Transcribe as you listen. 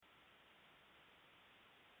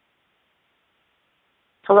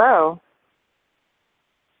Hello.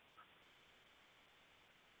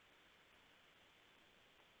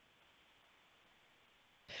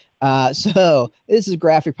 So this is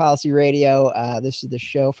Graphic Policy Radio. This is the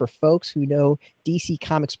show for folks who know DC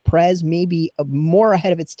Comics Prez maybe more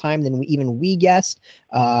ahead of its time than even we guessed.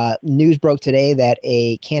 News broke today that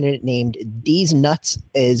a candidate named D's Nuts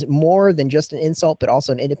is more than just an insult, but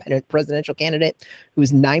also an independent presidential candidate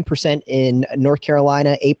who's 9% in North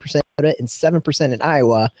Carolina, 8% and 7% in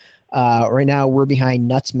Iowa. Right now, we're behind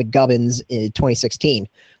Nuts McGubbins in 2016.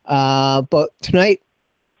 But tonight,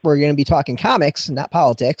 we're going to be talking comics, not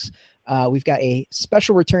politics. We've got a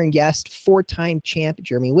special return guest, four-time champ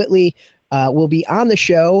Jeremy Whitley, will be on the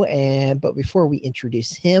show. But before we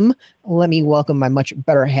introduce him, let me welcome my much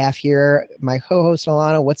better half here, my co-host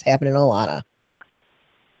Alana. What's happening, Alana?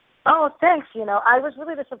 Oh, thanks. I was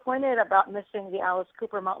really disappointed about missing the Alice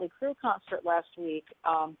Cooper Motley Crue concert last week.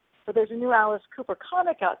 But there's a new Alice Cooper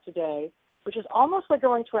comic out today, which is almost like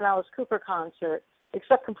going to an Alice Cooper concert,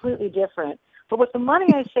 except completely different. But with the money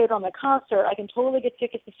I saved on the concert, I can totally get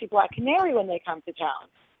tickets to see Black Canary when they come to town.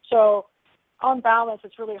 So on balance,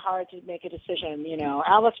 it's really hard to make a decision.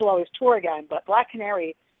 Alice will always tour again, but Black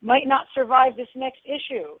Canary might not survive this next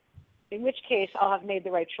issue, in which case I'll have made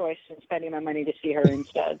the right choice in spending my money to see her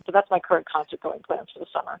instead. So that's my current concert-going plans for the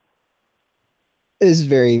summer. This is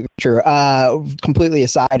very true. Completely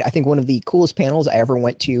aside, I think one of the coolest panels I ever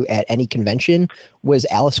went to at any convention was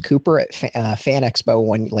Alice Cooper at Fan Expo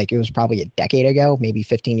when, it was probably a decade ago, maybe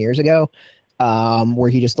 15 years ago,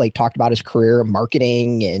 where he just talked about his career,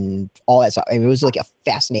 marketing, and all that stuff. It was a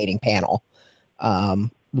fascinating panel.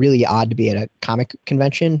 Really odd to be at a comic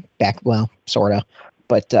convention sort of,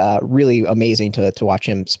 but really amazing to watch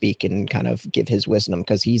him speak and kind of give his wisdom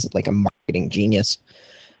because he's a marketing genius.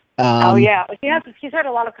 Oh, yeah. He's had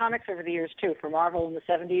a lot of comics over the years, too, for Marvel in the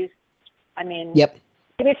 70s. I mean, yep.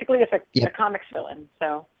 He basically is a comics villain,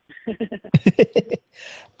 so.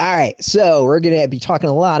 All right, so we're going to be talking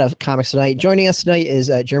a lot of comics tonight. Joining us tonight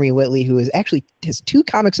is Jeremy Whitley, who has two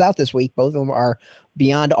comics out this week. Both of them are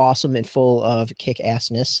beyond awesome and full of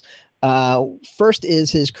kick-assness. First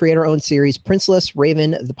is his creator-owned series, Princeless,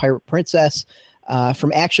 Raven, the Pirate Princess.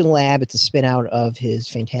 From Action Lab, it's a spin-out of his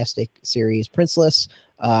fantastic series, Princeless.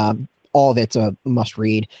 All of it's a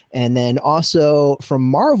must-read. And then also from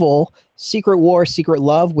Marvel, Secret War, Secret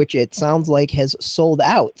Love, which it sounds like has sold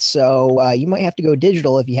out. So you might have to go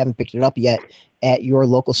digital if you haven't picked it up yet at your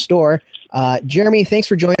local store. Jeremy, thanks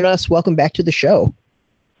for joining us. Welcome back to the show.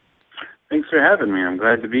 Thanks for having me. I'm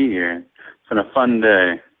glad to be here. It's been a fun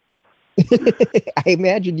day. I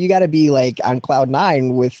imagine you got to be on cloud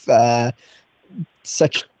nine with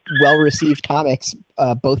such well-received comics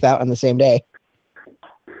both out on the same day.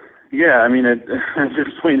 Yeah, I mean, at this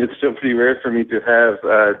point, it's still pretty rare for me to have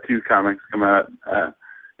two comics come out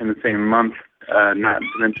in the same month, not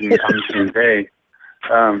to mention on the same day.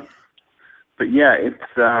 But yeah, it's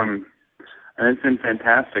been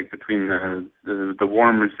fantastic between the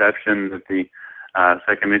warm reception that the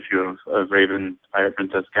second issue of Raven, Pirate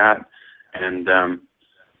Princess got, and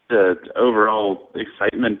the overall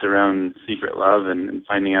excitement around Secret Love and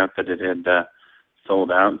finding out that it had sold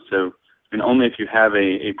out. So, I mean, only if you have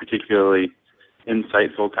a particularly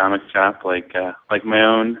insightful comic shop like my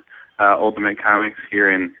own, Ultimate Comics here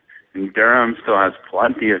in Durham still has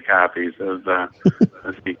plenty of copies of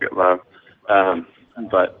Secret Love.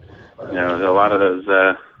 But a lot of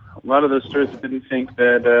those stores didn't think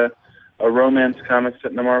that a romance comic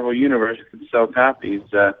set in the Marvel universe could sell copies.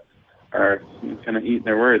 Are kind of eating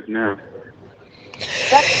their words now.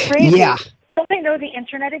 That's crazy. Yeah. Don't they know the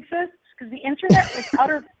internet exists? Because the internet is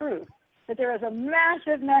utter proof that there is a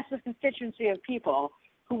massive, massive constituency of people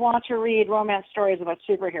who want to read romance stories about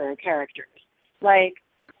superhero characters.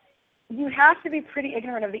 You have to be pretty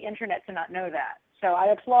ignorant of the internet to not know that. So I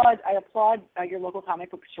applaud your local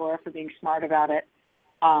comic book store for being smart about it.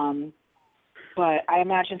 But I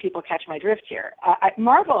imagine people catch my drift here.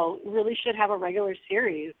 Marvel really should have a regular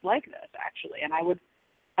series like this, actually, and I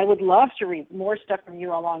would love to read more stuff from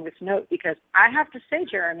you along this note, because I have to say,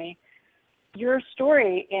 Jeremy, your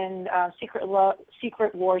story in Secret War,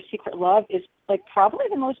 Secret Love is probably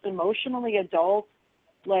the most emotionally adult,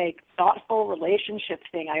 thoughtful relationship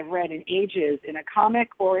thing I've read in ages in a comic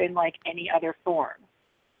or in any other form.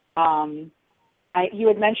 You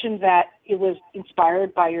had mentioned that it was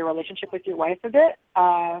inspired by your relationship with your wife a bit.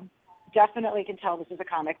 Definitely can tell this is a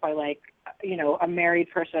comic by a married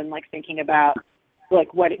person thinking about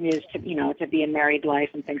what it is to be in married life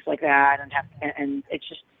and things like that, and it's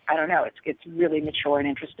just, I don't know, it's really mature and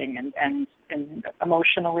interesting and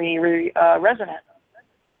emotionally resonant.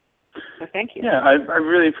 So thank you. Yeah, I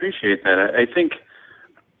really appreciate that. I think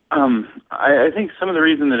I think some of the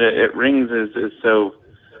reason that it rings is so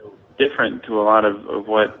different to a lot of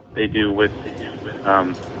what they do with,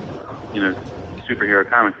 superhero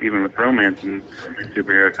comics, even with romance and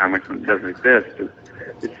superhero comics when it doesn't exist.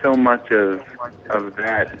 It's so much of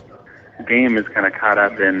that game is kind of caught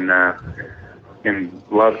up in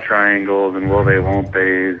love triangles and will they, won't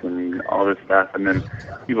they's and all this stuff, and then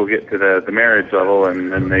people get to the marriage level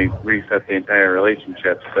and then they reset the entire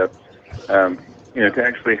relationship. So, to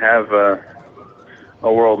actually have a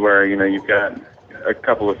world where, you've got a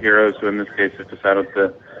couple of heroes who in this case have decided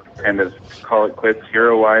to kind of call it quits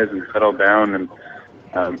hero-wise and settle down and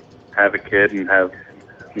have a kid and have,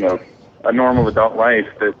 a normal adult life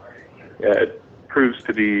that proves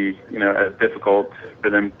to be, as difficult for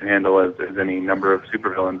them to handle as any number of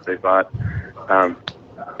supervillains they fought. I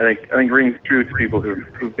think rings true to people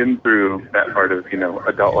who've been through that part of,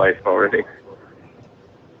 adult life already.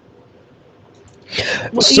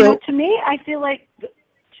 Well, to me, I feel like.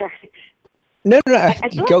 Sorry. No.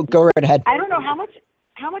 Go right ahead. I don't know how much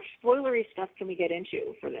spoilery stuff can we get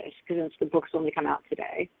into for this, because the book's only come out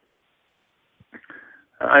today.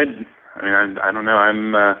 I don't know.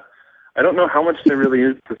 I don't know how much there really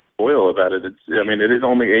is to spoil about it. It is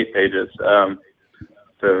only 8 pages. So,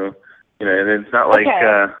 and it's not like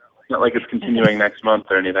it's continuing next month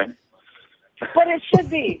or anything. But it should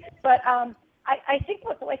be. But I think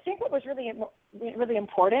what was really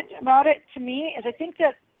important about it to me is I think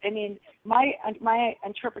that my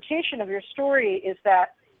interpretation of your story is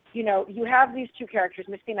that you have these two characters,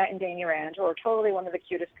 Misty Knight and Danny Rand, who are totally one of the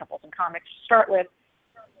cutest couples in comics to start with.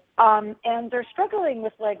 And they're struggling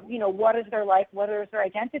with, what is their life, what is their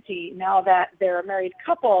identity now that they're a married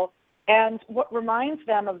couple. And what reminds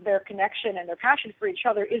them of their connection and their passion for each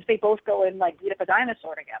other is they both go and, beat up a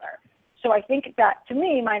dinosaur together. So I think that, to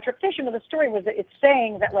me, my interpretation of the story was that it's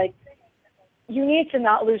saying that, you need to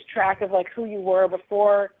not lose track of, who you were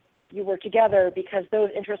before you were together, because those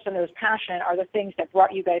interests and those passion are the things that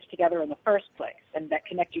brought you guys together in the first place and that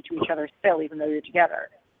connect you to each other still, even though you're together.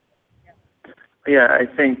 Yeah, I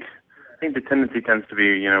think the tendency tends to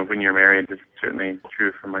be, when you're married, this is certainly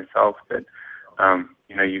true for myself, that,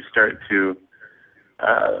 you start to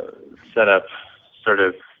set up sort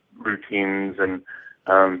of routines and,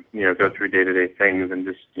 go through day-to-day things and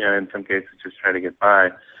just, in some cases just try to get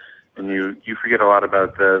by. And you forget a lot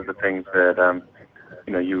about the things that,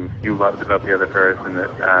 you loved about the other person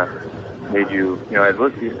that made you,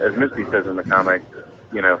 as Misty says in the comic,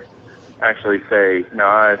 actually say, no,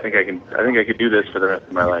 I think I could do this for the rest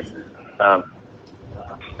of my life.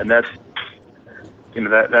 And that's,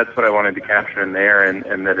 that's what I wanted to capture in there,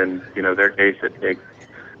 and that in, their case it takes,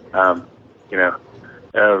 a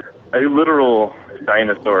literal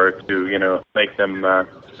dinosaur to, make them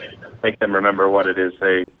remember what it is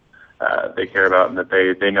they care about, and that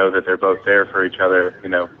they know that they're both there for each other,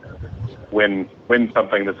 when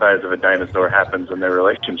something the size of a dinosaur happens in their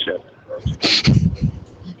relationship.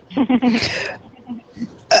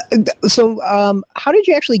 So how did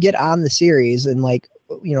you actually get on the series, and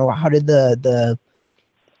how did the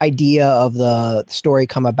idea of the story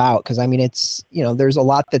come about? Because it's there's a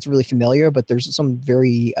lot that's really familiar, but there's some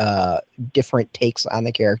very different takes on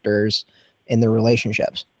the characters and their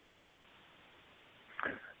relationships.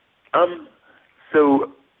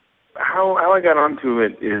 So how I got onto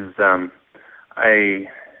it is I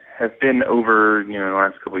have been over the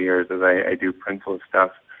last couple of years as I do Princeless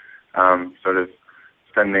stuff, sort of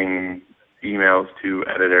sending emails to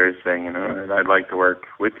editors saying, I'd like to work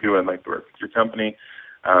with you, I'd like to work with your company.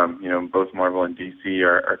 Both Marvel and DC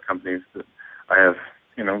are companies that I have,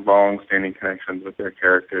 long-standing connections with their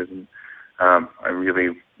characters, and I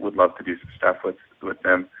really would love to do some stuff with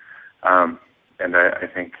them. And I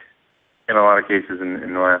think in a lot of cases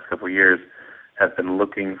in the last couple of years have been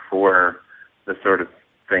looking for the sort of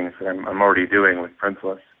things that I'm already doing with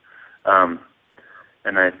Princeless.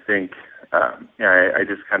 And I think, I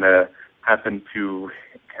just kind of happened to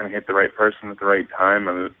kind of hit the right person at the right time.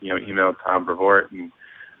 I, emailed Tom Brevoort, and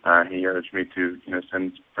he urged me to,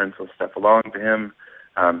 send Princeless stuff along to him.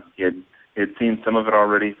 He had seen some of it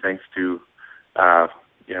already, thanks to,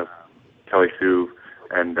 Kelly Sue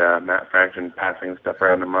and Matt Fraction passing stuff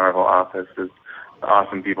around the Marvel office, as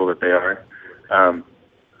awesome people that they are.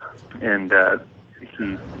 He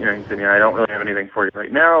said, I don't really have anything for you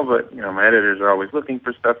right now, but, my editors are always looking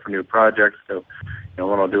for stuff for new projects, so,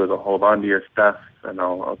 what I'll do is I'll hold on to your stuff, and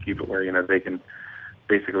I'll keep it where, they can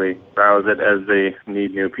basically browse it as they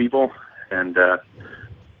need new people. And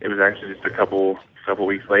it was actually just a couple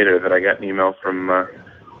weeks later that I got an email from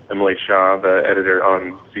Emily Shaw, the editor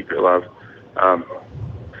on Secret Love,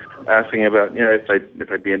 asking about, if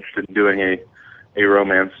I'd be interested in doing a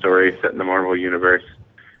romance story set in the Marvel universe,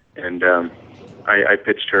 and I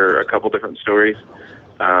pitched her a couple different stories.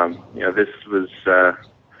 This was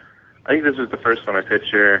I think this was the first one I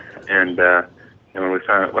pitched her, and when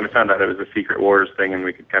I found out it was a Secret Wars thing and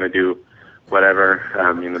we could kind of do whatever,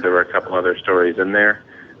 there were a couple other stories in there,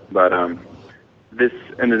 but this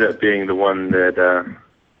ended up being the one that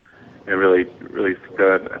really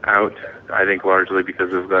stood out. I think largely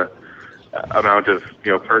because of the amount of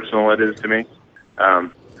personal it is to me,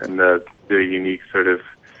 and the unique sort of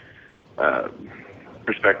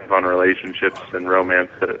perspective on relationships and romance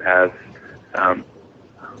that it has.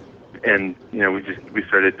 And we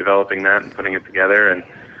started developing that and putting it together, and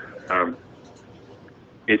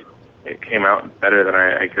it came out better than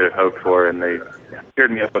I could have hoped for. And they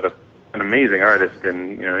paired me up with an amazing artist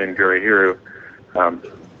in Gurihiru,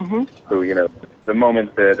 who the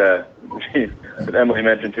moment that that Emily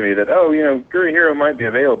mentioned to me that Gurihiru might be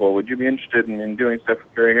available, would you be interested in doing stuff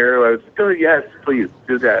with Gurihiru? I was like, oh yes, please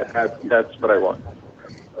do that. That's what I want.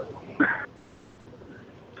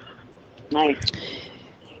 Nice.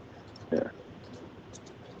 Yeah.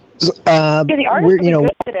 The artist is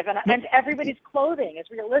sensitive, and everybody's clothing is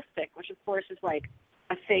realistic, which of course is like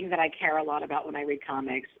a thing that I care a lot about when I read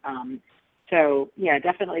comics. So yeah,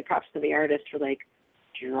 definitely props to the artist for like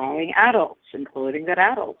drawing adults and clothing that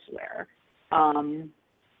adults wear, and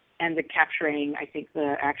the capturing, I think,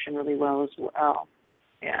 the action really well as well.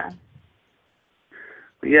 Yeah.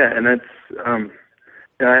 Yeah, and that's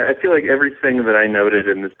I feel like everything that I noted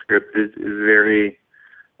in the script is very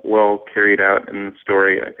well carried out in the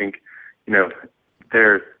story. I think,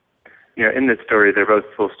 they're, in this story, they're both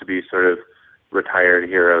supposed to be sort of retired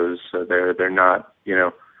heroes. So they're not,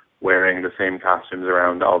 wearing the same costumes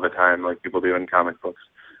around all the time like people do in comic books.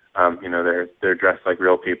 They're dressed like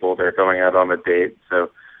real people. They're going out on a date.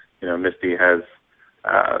 So, Misty has,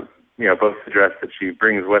 both the dress that she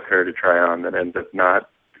brings with her to try on that ends up not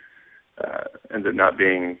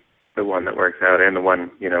being the one that works out, and the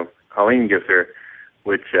one, Colleen gives her,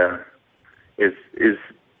 which is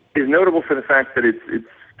notable for the fact that it's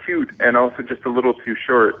cute and also just a little too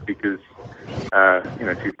short because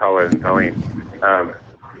she's taller than Colleen.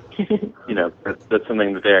 That's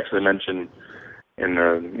something that they actually mention in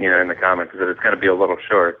the comics, that it's going to be a little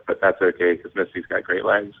short, but that's okay because Misty's got great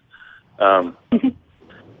legs. And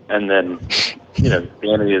then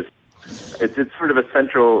Danny is it's sort of a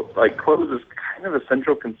central, like, clothes is kind of a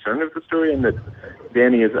central concern of the story, in that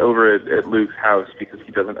Danny is over at Luke's house because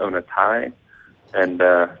he doesn't own a tie, and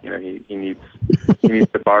he needs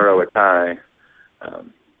to borrow a tie,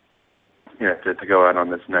 to go out on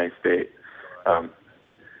this nice date. And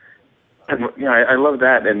I love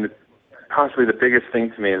that, and possibly the biggest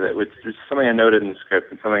thing to me that was just something I noted in the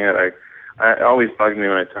script, and something that I always bugged me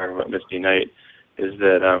when I talk about Misty Knight, is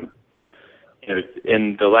that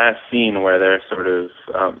in the last scene where they're sort of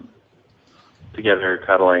together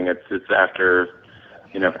cuddling, it's after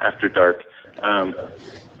dark.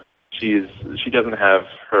 She doesn't have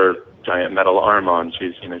her giant metal arm on.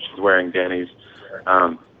 She's wearing Danny's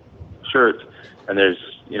shirt, and there's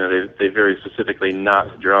they very specifically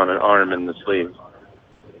not drawn an arm in the sleeve,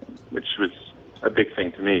 which was a big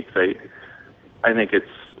thing to me, because I think it's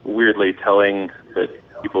weirdly telling that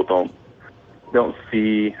people don't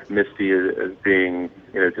see Misty as being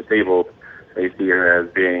disabled. They see her as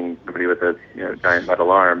being somebody with a giant metal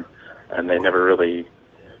arm, and they never really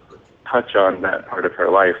touch on that part of her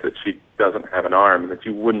life, that she doesn't have an arm, that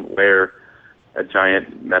you wouldn't wear a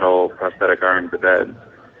giant metal prosthetic arm to bed.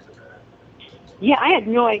 Yeah, I had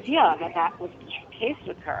no idea that was the case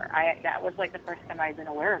with her. That was like the first time I'd been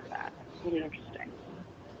aware of that. It's really interesting.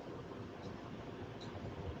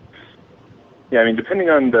 Yeah, I mean, depending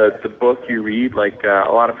on the book you read, like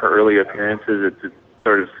a lot of her early appearances, it's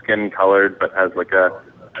sort of skin colored, but has like a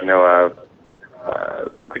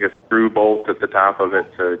screw bolt at the top of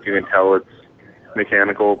it, so you can tell it's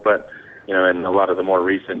mechanical. But in a lot of the more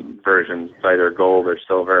recent versions, it's either gold or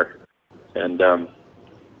silver, and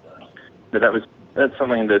that's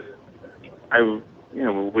something that I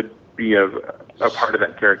would be a part of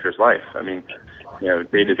that character's life. I mean,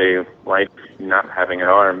 day-to-day life, not having an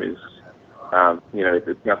arm is.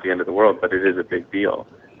 It's not the end of the world, but it is a big deal.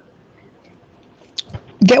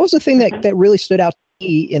 That was the thing that really stood out to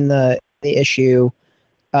me in the issue.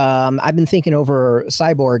 I've been thinking over,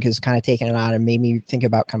 Cyborg has kind of taken it on and made me think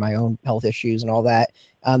about kind of my own health issues and all that.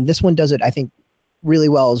 This one does it, I think, really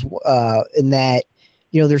well, in that,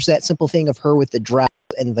 there's that simple thing of her with the dress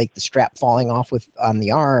and like the strap falling off on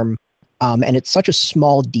the arm. And it's such a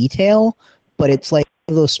small detail, but it's like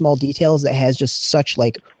one of those small details that has just such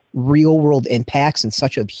like real world impacts and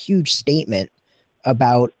such a huge statement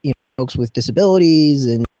about folks with disabilities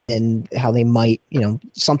and how they might,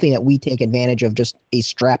 something that we take advantage of, just a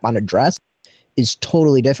strap on a dress, is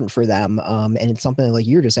totally different for them. And it's something like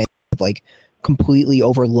you're just saying, like completely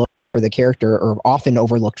overlooked for the character, or often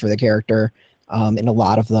overlooked for the character in a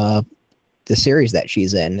lot of the series that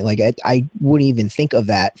she's in. Like I wouldn't even think of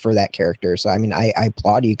that for that character. So I mean, I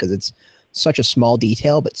applaud you, because it's such a small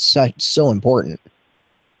detail, but so important.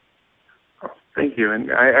 Thank you.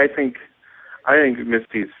 And I think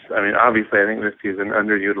Misty's, obviously I think Misty's an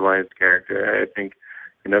underutilized character. I think,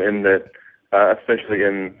 in that, especially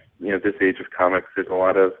in, this age of comics, there's a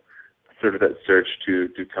lot of sort of that search to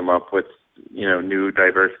come up with, new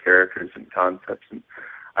diverse characters and concepts. And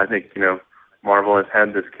I think, Marvel has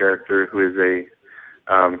had this character who is a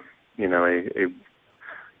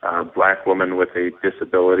black woman with a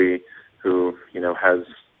disability who, has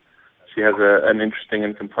an interesting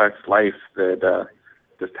and complex life that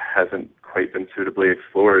just hasn't quite been suitably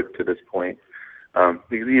explored to this point.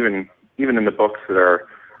 Because even in the books that are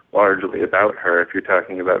largely about her, if you're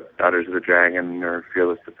talking about Daughters of the Dragon or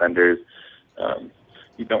Fearless Defenders,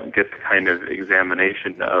 you don't get the kind of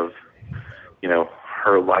examination of,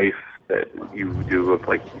 her life that you do of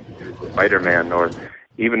like Spider-Man, or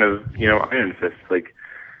even of, Iron Fist. Like,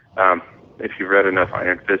 if you've read enough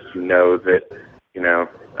Iron Fist, you know that,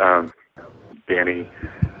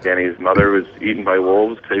 Danny's mother was eaten by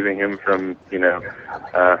wolves, saving him from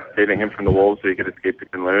the wolves so he could escape the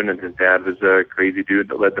Kunlun, and his dad was a crazy dude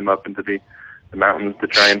that led them up into the mountains to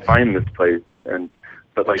try and find this place.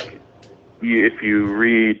 But if you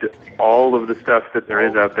read all of the stuff that there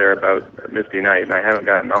is out there about Misty Knight, and I haven't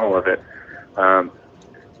gotten all of it,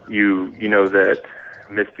 you know that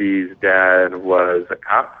Misty's dad was a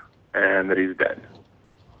cop and that he's dead.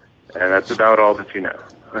 And that's about all that you know.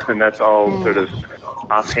 And that's all sort of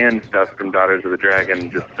offhand stuff from Daughters of the Dragon,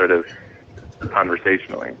 just sort of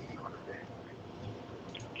conversationally.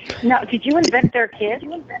 Now, did you invent their kid?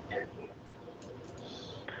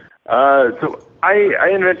 So I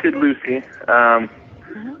invented Lucy.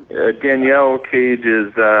 Danielle Cage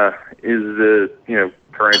is the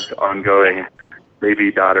current ongoing baby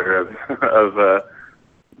daughter of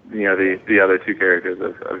the other two characters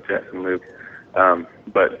of Jess and Luke.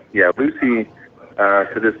 But yeah, Lucy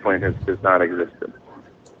to this point has not existed.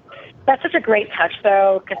 That's such a great touch,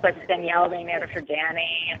 though, because like Danielle being named after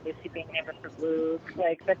Danny and Lucy being named after Luke,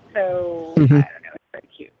 like that's so I don't know, it's very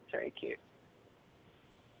cute. It's very cute.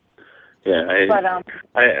 Yeah,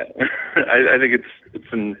 I think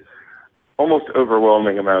it's an almost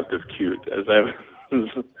overwhelming amount of cute. As I was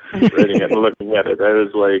reading it and looking at it, I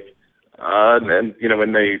was like, and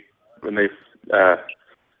when they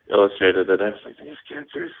illustrated it, I was like, these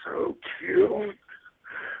kids are so cute.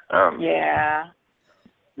 Yeah,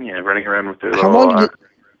 running around with their little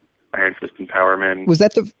Iron Fist and Power Man. Was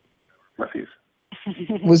that the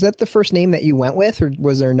Was that the first name that you went with, or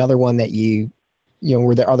was there another one that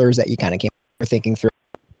were there others that you kind of were thinking through?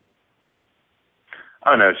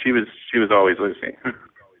 Oh no, she was always Lucy.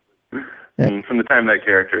 And from the time that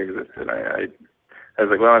character existed, I was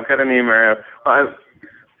like, well, I've got to name her.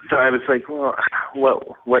 So I was like,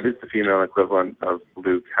 well, what is the female equivalent of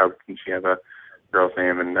Luke? How can she have a girl's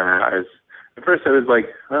name? And at first I was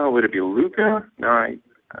like, well, would it be Luca? No, I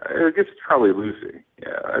guess it's probably Lucy.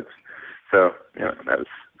 Yeah, that was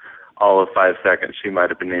all of 5 seconds. She might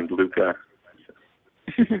have been named Luca.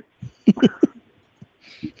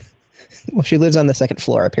 Well, she lives on the second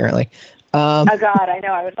floor, apparently. Oh God, I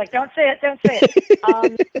know. I was like, don't say it.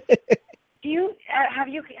 Have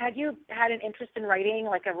you had an interest in writing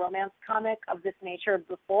like a romance comic of this nature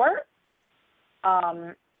before?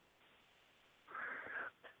 I've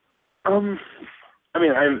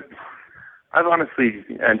honestly,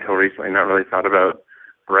 until recently, not really thought about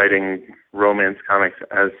writing romance comics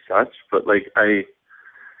as such, but like I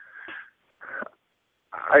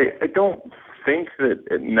don't think that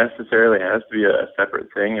it necessarily has to be a separate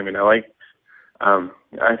thing.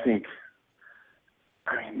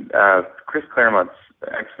 Chris Claremont's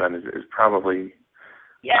X-Men is probably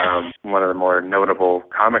one of the more notable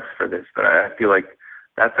comics for this, but I feel like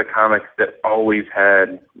that's a comic that always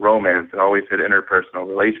had romance and always had interpersonal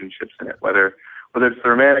relationships in it, whether it's the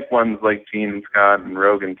romantic ones like Jean and Scott and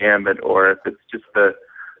Rogue and Gambit, or if it's just the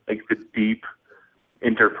deep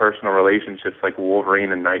interpersonal relationships like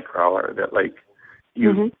Wolverine and Nightcrawler that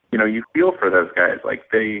you feel for those guys. Like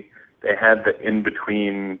they had the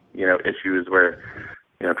in-between, issues where,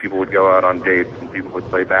 people would go out on dates and people would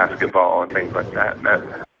play basketball and things like that. And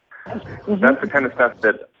that's the kind of stuff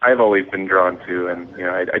that I've always been drawn to. And,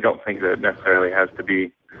 I don't think that it necessarily has to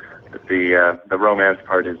be that the romance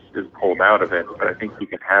part is pulled out of it, but I think you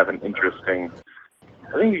can have an interesting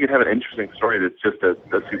I think you could have an interesting story that's just a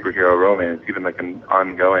superhero romance, even like an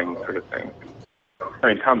ongoing sort of thing. I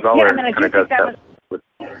mean, Tom Zoller kind of does that.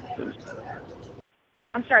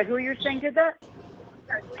 I'm sorry, who are you saying did that?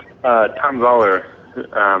 Tom Zoller,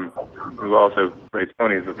 who also writes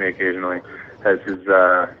ponies with me occasionally, has his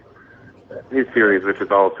series, which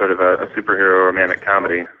is all sort of a superhero romantic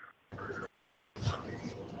comedy.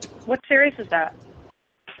 What series is that?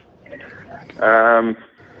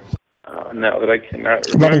 No, that I cannot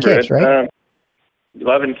remember. 11 Capes, it. Right?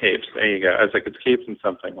 11 Capes. There you go. I was like, it's Capes and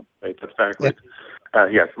something. Wait, that's backwards.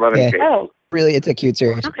 Yes, 11 Capes. Oh, really, it's a cute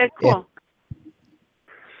series. okay, cool.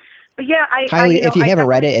 But yeah, if you haven't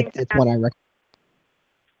read it, it's one I recommend.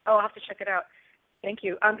 Oh, I'll have to check it out. Thank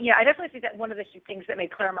you. Yeah, I definitely think that one of the things that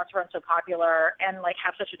made Claremont's run so popular and like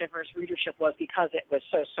have such a diverse readership was because it was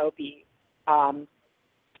so soapy, and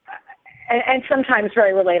sometimes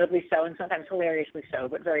very relatably so, and sometimes hilariously so,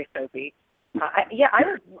 but very soapy.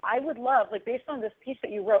 I would love, like, based on this piece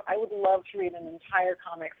that you wrote, I would love to read an entire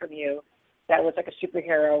comic from you that was like a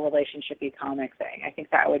superhero relationship-y comic thing. I think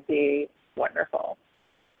that would be wonderful.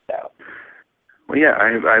 So. Well, yeah,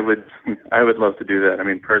 I would love to do that. I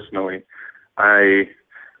mean, personally, I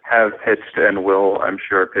have pitched and will, I'm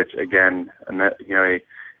sure, pitch again, and that,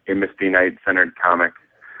 a Misty Knight centered comic,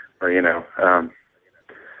 where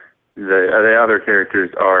the other characters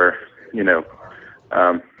are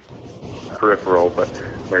peripheral, but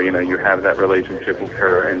where you have that relationship with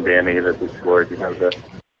her and Danny that's explored. You have the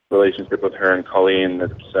relationship with her and Colleen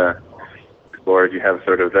that's explored. You have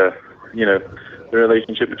sort of the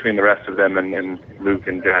relationship between the rest of them and Luke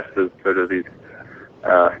and Jess as sort of these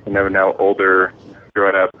now older,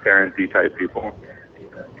 grown-up, parent-y type people.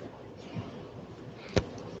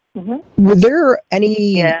 Mm-hmm. Were there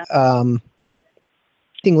any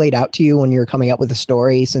thing laid out to you when you're coming up with a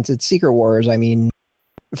story? Since it's Secret Wars, I mean,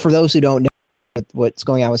 for those who don't know what's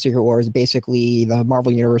going on with Secret Wars, basically the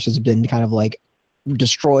Marvel Universe has been kind of like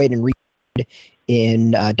destroyed and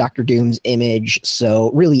in Doctor Doom's image,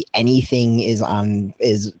 so really anything is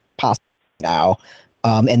possible now.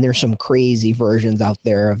 And there's some crazy versions out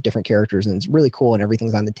there of different characters, and it's really cool, and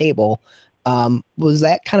everything's on the table. Was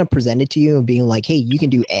that kind of presented to you, being like, hey, you can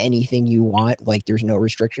do anything you want, like there's no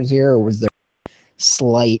restrictions here, or was there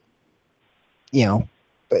slight,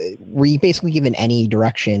 were you basically given any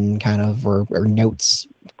direction kind of or notes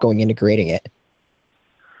going into creating it?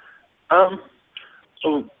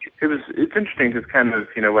 So it's interesting because kind of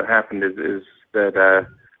what happened is that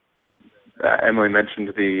Emily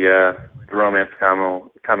mentioned the romance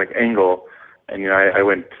comic angle, and I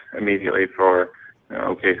went immediately for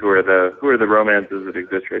okay, who are the romances that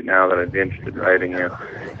exist right now that I'd be interested in writing in,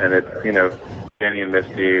 and it's Danny and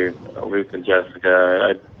Misty, Luke and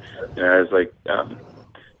Jessica. I was like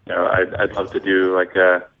I'd love to do like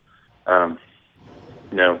a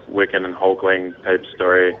Wiccan and Hulkling type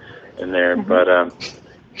story in there, but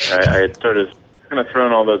I had sort of kind of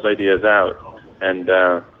thrown all those ideas out, and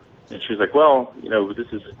she was like, well, this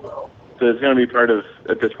is going to be part of,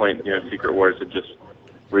 at this point, Secret Wars had just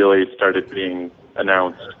really started being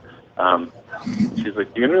announced. She's like,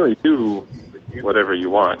 you can really do whatever you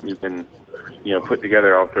want. You can, put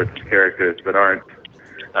together all sorts of characters that aren't,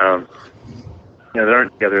 that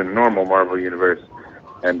aren't together in the normal Marvel universe.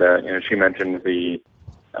 And she mentioned the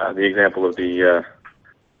example of the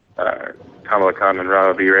Kamala Khan and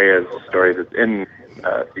Robbie Reyes story that's in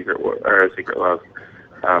Secret Love.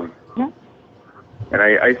 And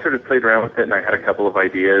I sort of played around with it, and I had a couple of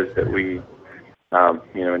ideas that we,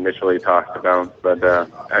 initially talked about. But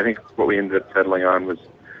I think what we ended up settling on was,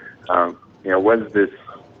 was this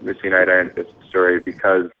Misty Knight Iron Fist story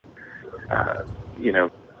because,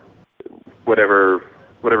 whatever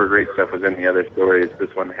great stuff was in the other stories,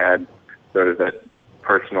 this one had sort of that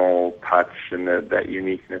personal touch and that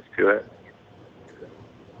uniqueness to it.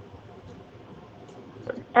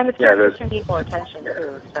 And it's certainly to need more attention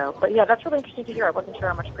too. So, but yeah, that's really interesting to hear. I wasn't sure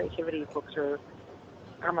how much creativity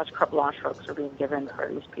how much carte blanche folks are being given for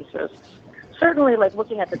these pieces. Certainly, like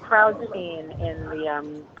looking at the crowd scene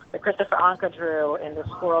in the Christopher Anka drew in the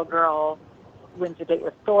Squirrel Girl Wins a Date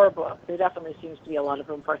with Thor book, there definitely seems to be a lot of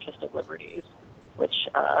room for artistic liberties, which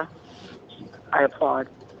I applaud.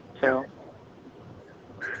 So.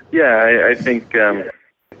 Yeah, I think to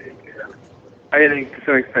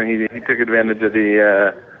some extent he took advantage of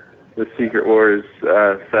the Secret Wars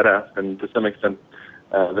setup, and to some extent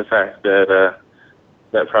the fact that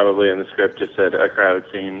probably in the script just said a crowd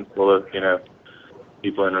scene full of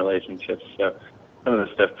people in relationships. So some of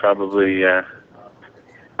the stuff probably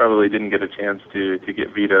didn't get a chance to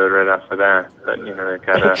get vetoed right off of that, but it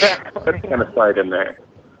kind of slide in there.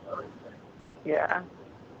 Yeah.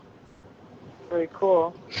 Very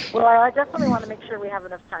cool. Well, I definitely want to make sure we have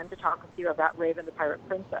enough time to talk with you about Raven the Pirate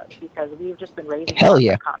Princess, because we've just been raising Hell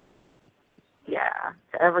yeah. Yeah,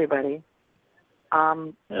 to everybody. Yeah.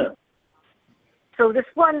 So this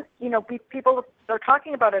one, people are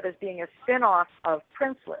talking about it as being a spin-off of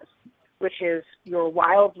Princeless, which is your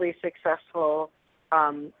wildly successful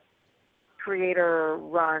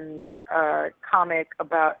creator-run comic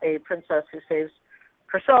about a princess who saves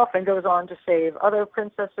herself and goes on to save other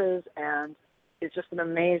princesses, and is just an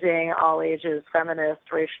amazing, all-ages, feminist,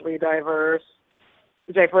 racially diverse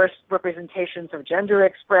representations of gender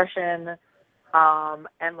expression,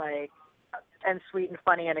 and sweet and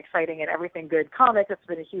funny and exciting and everything good comic that's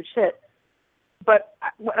been a huge hit. But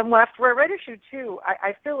after I read issue 2,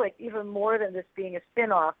 I feel like even more than this being a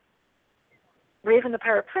spin-off, Raven the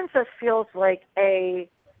Pirate Princess feels like a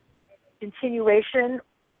continuation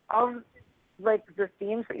of like the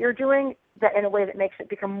themes that you're doing, that in a way that makes it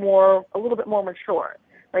become a little bit more mature.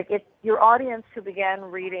 Like your audience who began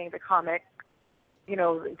reading the comic,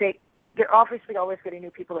 they're obviously always getting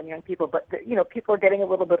new people and young people, but people are getting a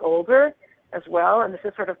little bit older as well, and this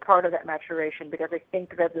is sort of part of that maturation, because I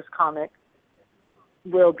think that this comic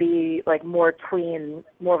will be like more of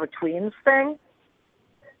a tweens thing,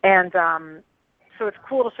 and so it's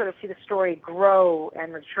cool to sort of see the story grow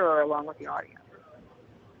and mature along with the audience.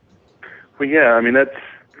 Well, yeah, I mean that's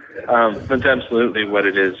absolutely what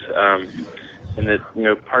it is, and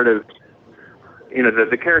that part of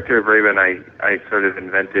the character of Raven I sort of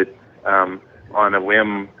invented on a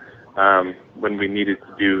whim when we needed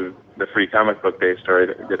to do the free comic book day story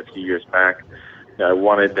that we did a few years back. I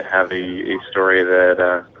wanted to have a story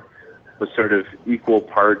that was sort of equal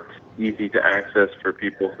parts easy to access for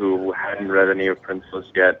people who hadn't read any of Princeless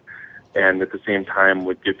yet, and at the same time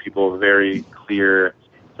would give people a very clear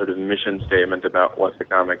sort of mission statement about what the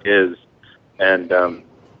comic is. And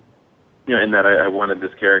in that I wanted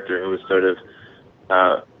this character who was sort of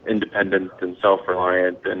independent and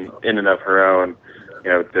self-reliant and in and of her own,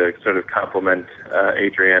 to sort of complement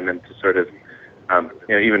Adrian, and to sort of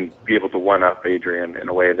even be able to one-up Adrian in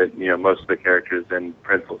a way that most of the characters in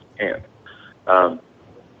Princeless can't.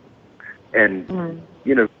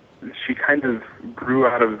 She kind of grew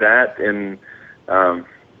out of that, and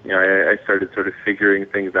I started sort of figuring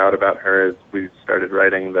things out about her as we started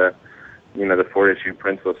writing the 4-issue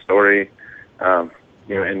Princeless story, and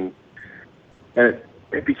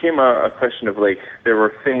it became a question of like there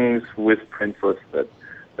were things with Princeless that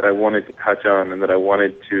I wanted to touch on and that I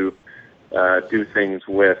wanted to do things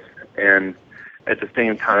with, and at the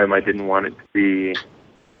same time I didn't want it to be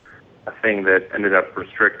a thing that ended up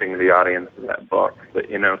restricting the audience of that book. But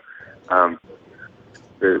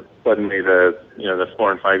suddenly the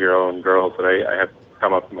 4 and 5-year-old girls that I have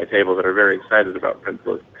come up to my table that are very excited about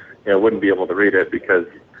Princeless, wouldn't be able to read it because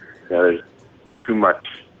there's too much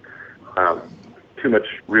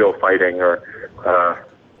real fighting, or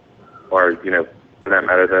for that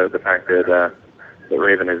matter, the fact that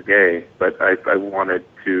Raven is gay. But I wanted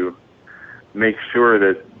to make sure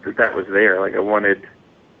that was there. Like I wanted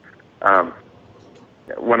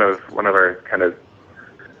one of our kind of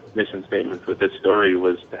mission statements with this story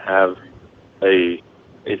was to have a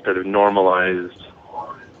sort of normalized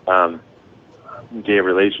gay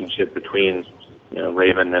relationship between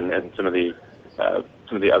Raven and some of the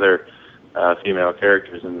other female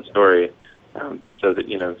characters in the story, so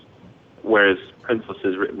that whereas Princeless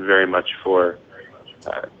is written very much for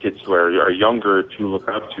kids who are younger to look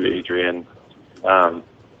up to Adrian as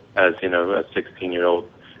a 16-year-old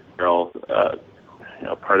girl.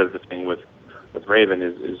 Part of the thing with Raven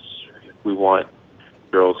is we want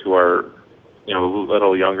girls who are a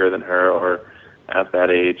little younger than her or at that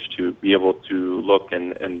age to be able to look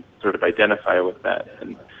and sort of identify with that,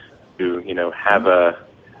 and to have a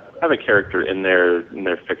character in their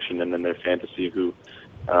fiction and in their fantasy who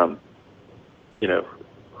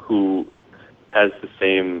who has the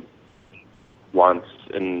same wants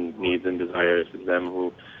and needs and desires as them,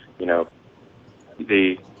 who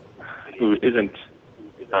isn't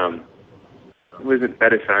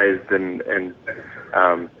fetishized and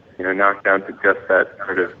knocked down to just that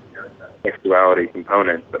sort of sexuality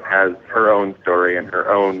component, but has her own story and her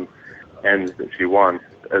own ends that she wants,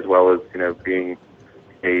 as well as being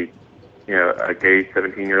a gay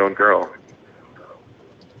 17-year-old girl.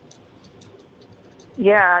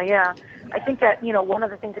 Yeah. I think that one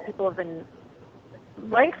of the things that people have been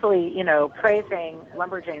rightfully praising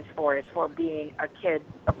Lumberjanes for is for being a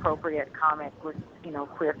kid-appropriate comic with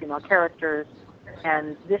queer female characters,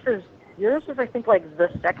 and yours is I think like the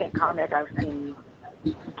second comic I've seen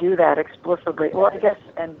do that explicitly. Well, I guess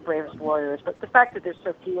and Bravest Warriors, but the fact that there's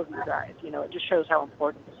so few of you guys, it just shows how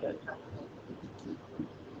important this is.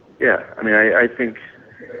 Yeah, I mean, I think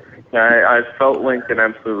I felt Lincoln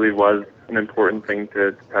absolutely was an important thing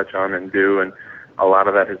to touch on and do, and a lot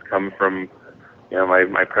of that has come from,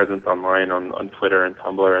 my presence online on Twitter and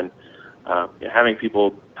Tumblr, and having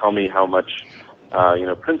people tell me how much,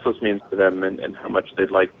 Princeless means to them, and how much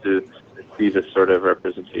they'd like to see this sort of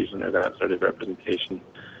representation or that sort of representation,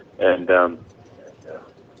 and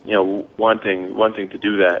wanting to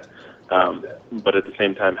do that, but at the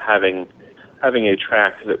same time having a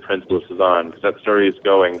track that Princeless is on, because that story is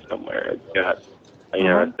going somewhere. It's got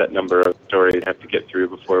a set number of stories we have to get through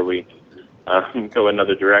before we go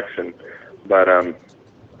another direction. But I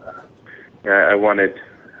wanted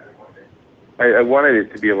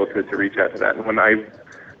it to be able to reach out to that. And when I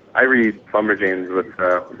read Lumberjanes with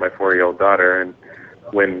my 4-year-old daughter, and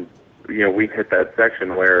when we hit that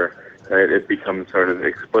section where it becomes sort of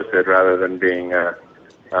explicit rather than being a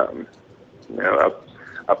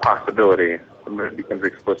possibility. It becomes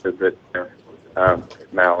explicit that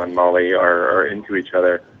Mal and Molly are into each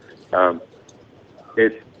other.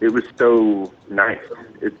 It was so nice.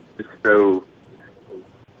 It's just so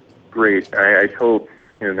great. I told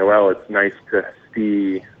Noelle it's nice to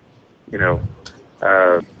see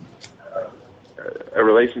a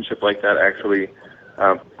relationship like that actually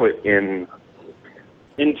put into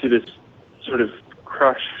this sort of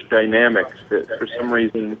crush dynamic that for some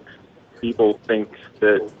reason people think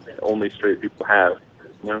that only straight people have,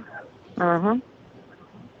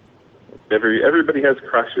 Everybody has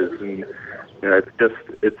crushes, and it's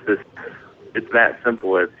that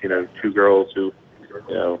simple. It's two girls who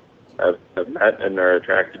have met and are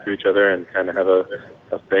attracted to each other and kind of have a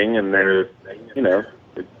thing, and they're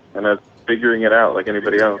kind of figuring it out like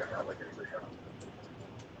anybody else.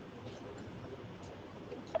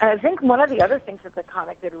 I think one of the other things that the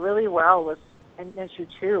comic did really well was, in issue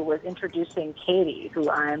 2, was introducing Katie, who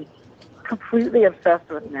I'm completely obsessed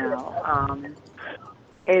with now.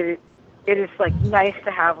 It is like nice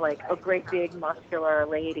to have like a great big muscular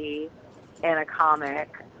lady in a comic,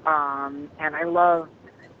 and I love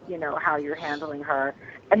how you're handling her.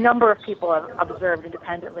 A number of people have observed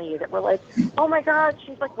independently that were like, oh my God,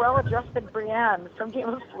 she's like well-adjusted Brienne from Game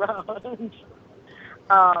of Thrones.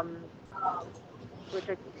 Which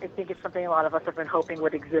I think is something a lot of us have been hoping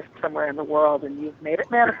would exist somewhere in the world, and you've made it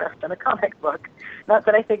manifest in a comic book. Not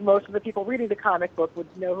that I think most of the people reading the comic book would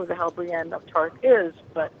know who the hell Brienne of Tarth is,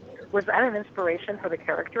 but was that an inspiration for the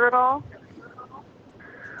character at all?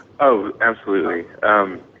 Oh, absolutely.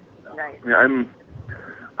 Nice.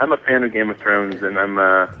 I'm a fan of Game of Thrones, and I'm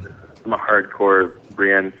a hardcore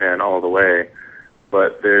Brienne fan all the way.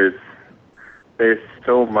 But there's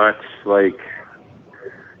so much like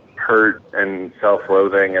hurt and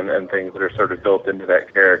self-loathing and things that are sort of built into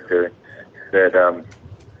that character that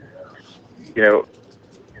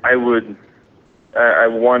I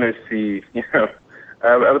want to see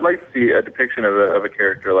I would like to see a depiction of a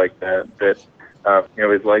character like that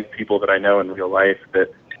is like people that I know in real life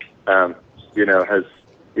that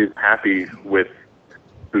is happy with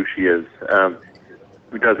who she is,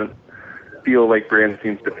 who doesn't feel like Brienne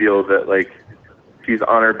seems to feel that like she's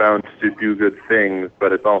honor bound to do good things,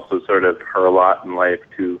 but it's also sort of her lot in life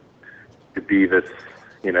to be this,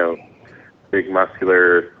 big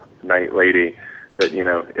muscular knight lady that,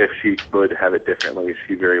 if she could have it differently,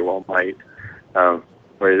 she very well might.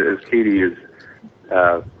 Whereas Katie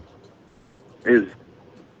does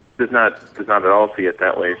not at all see it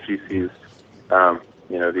that way. She sees, the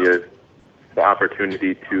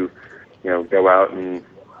opportunity to, go out and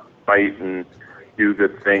fight and do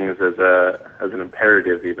good things as an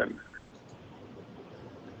imperative even.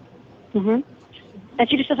 And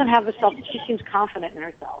she just doesn't have the self. She seems confident in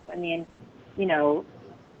herself. I mean,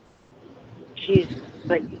 she's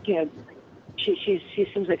like, she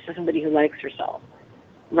seems like somebody who likes herself,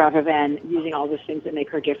 rather than using all those things that make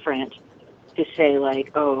her different to say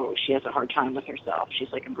like, oh, she has a hard time with herself.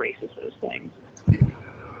 She's like embraces those things.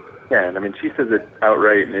 Yeah, and I mean, she says it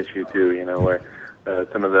outright in issue 2. Where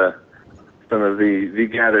some of the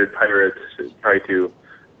gathered pirates try to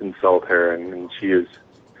insult her, and she is,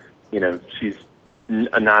 she's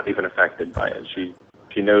not even affected by it. She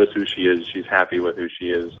knows who she is. She's happy with who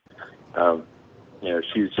she is.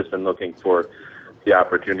 She's just been looking for the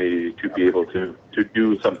opportunity to be able to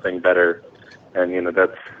do something better, and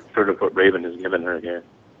that's sort of what Raven has given her here.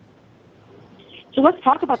 So let's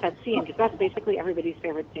talk about that scene, because that's basically everybody's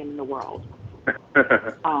favorite scene in the world.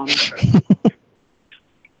 Brett,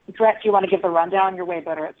 do you want to give the rundown? You're way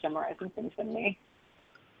better at summarizing things than me.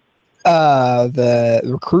 The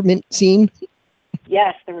recruitment scene?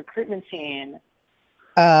 Yes, the recruitment scene.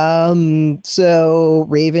 So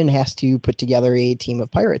Raven has to put together a team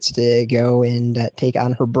of pirates to go and take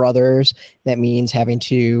on her brothers. That means having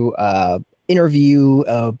to interview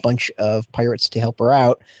a bunch of pirates to help her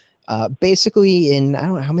out. Basically, in I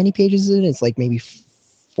don't know how many pages is it. It's like maybe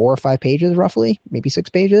 4 or 5 pages, roughly, maybe 6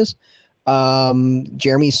 pages.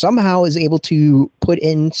 Jeremy somehow is able to put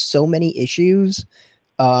in so many issues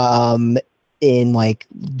in like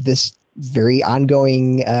this very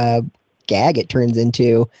ongoing gag it turns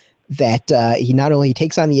into, that he not only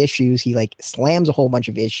takes on the issues, he like slams a whole bunch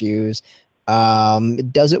of issues,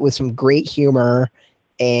 does it with some great humor,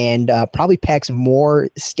 and probably packs more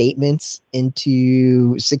statements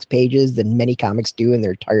into 6 pages than many comics do in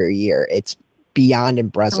their entire year. It's beyond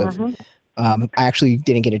impressive. I actually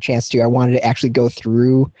didn't get a chance to. I wanted to actually go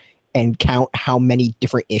through and count how many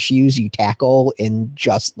different issues you tackle in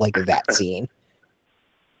just like that scene,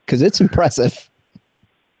 because it's impressive.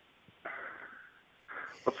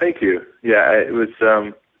 Well, thank you. Yeah, it was,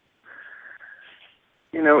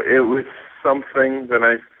 it was something that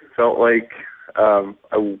I felt like I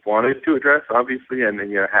wanted to address, obviously, and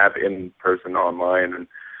then have in person, online, and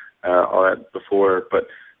all that before, but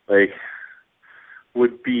like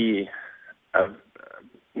would be a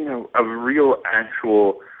real,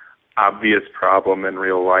 actual, obvious problem in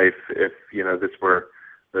real life if this were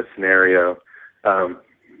the scenario,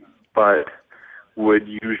 but would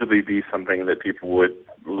usually be something that people would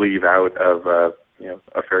leave out of a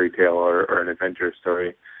fairy tale or an adventure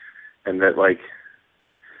story, and that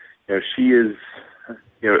she is,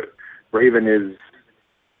 Raven is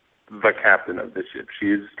the captain of the ship.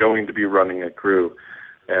 She is going to be running a crew,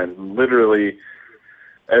 and literally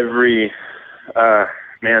every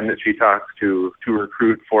man that she talks to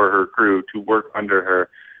recruit for her crew to work under her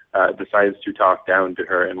decides to talk down to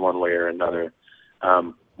her in one way or another,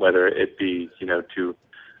 whether it be to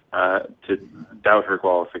doubt her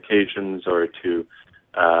qualifications, or to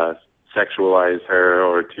sexualize her,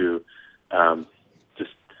 or to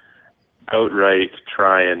just outright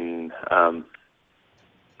try and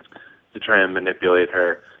manipulate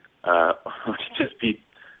her, would just be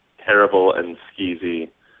terrible and skeezy.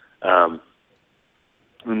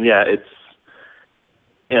 And yeah, it's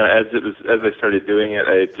as I started doing it,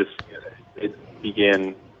 it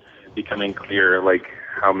began becoming clear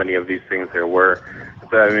how many of these things there were.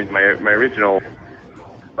 So I mean, my original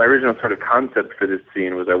sort of concept for this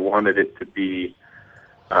scene was I wanted it to be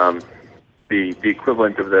the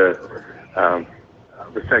equivalent of the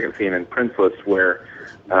second scene in Princeless, where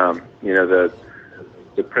the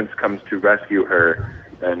prince comes to rescue her,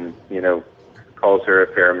 and calls her a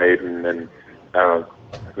fair maiden, and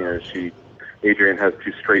Adrian has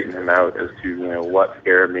to straighten him out as to what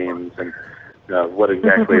fair means, and what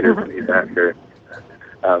exactly it is that he's after.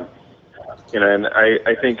 And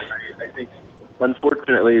I think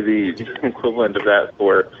unfortunately the equivalent of that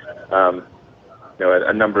for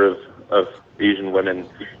a number of Asian women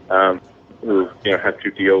who have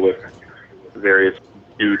to deal with various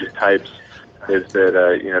dude types is that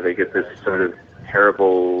they get this sort of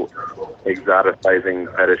terrible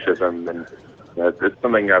exoticizing fetishism, and it's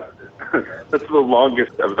something that's the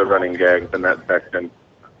longest of the running gags in that section,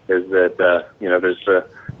 is that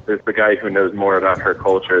there's the guy who knows more about her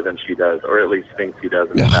culture than she does, or at least thinks he does,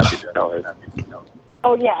 and is happy to tell her.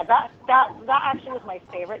 Oh yeah, that actually was my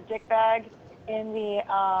favorite dick bag in the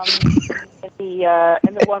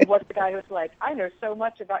one. What's the guy who's like, I know so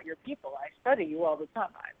much about your people. I study you all the time.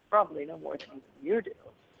 I probably know more things than you do.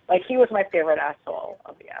 Like, he was my favorite asshole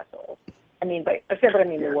of the assholes. I mean, but I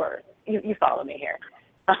mean the word. You follow me here.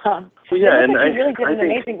 Well, yeah, and he really did an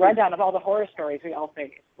amazing rundown of all the horror stories we all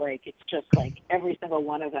face. Like, it's just like every single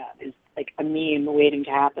one of them is like a meme waiting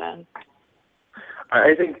to happen.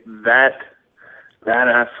 I think that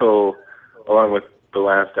asshole, along with the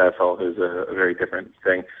last asshole, who's a very different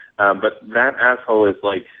thing, but that asshole is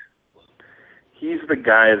he's the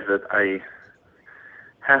guy that I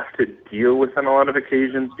have to deal with on a lot of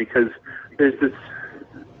occasions, because there's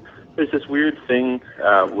this weird thing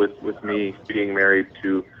with me being married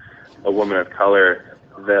to a woman of color,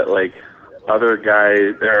 that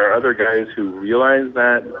there are other guys who realize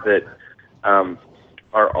that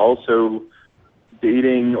are also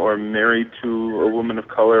dating or married to a woman of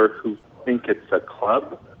color who think it's a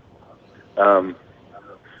club,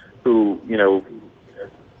 who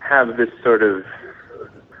have this sort of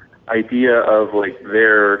idea of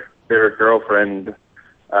their girlfriend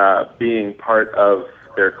being part of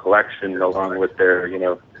their collection, along with their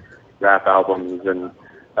rap albums and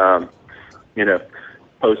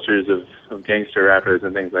posters of gangster rappers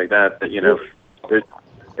and things like that.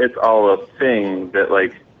 It's all a thing that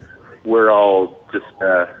we're all just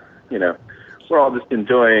we're all just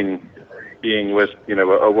enjoying being with,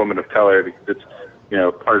 a woman of color because it's,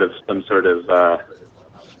 part of some sort of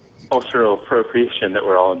cultural appropriation that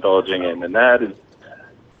we're all indulging in. And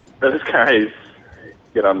those guys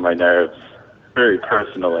get on my nerves very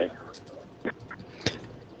personally.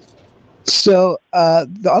 So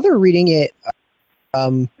the other reading it,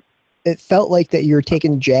 it felt like that you're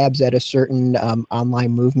taking jabs at a certain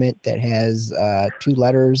online movement that has two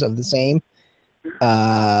letters of the same,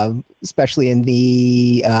 especially in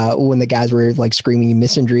the when the guys were like screaming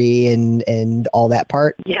misandry and all that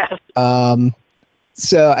part. Yes.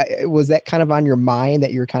 So was that kind of on your mind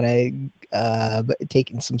that you're kind of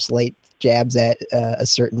taking some slight jabs at a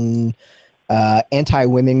certain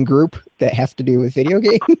anti-women group that have to do with video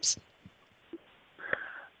games?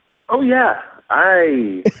 Oh yeah,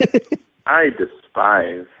 I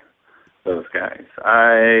despise those guys.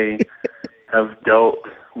 I have dealt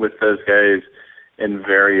with those guys in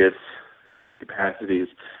various capacities,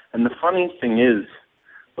 and the funny thing is,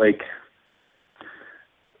 like,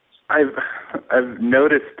 I've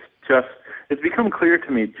noticed it's become clear to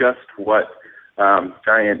me just what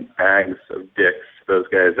giant bags of dicks those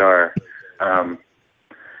guys are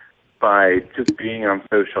by just being on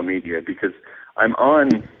social media, because I'm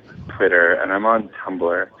on Twitter and I'm on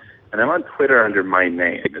Tumblr and I'm on Twitter under my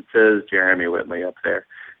name. It says Jeremy Whitley up there,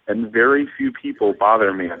 and very few people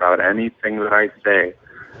bother me about anything that I say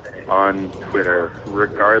on Twitter,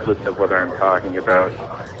 regardless of whether I'm talking about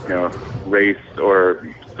race or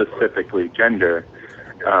specifically gender.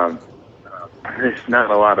 There's not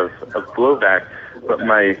a lot of blowback, but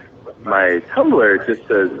my Tumblr just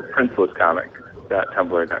says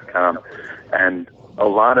princellesscomic.tumblr.com, and a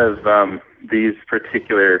lot of these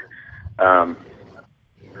particular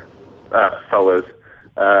fellows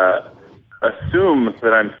assume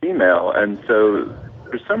that I'm female, and so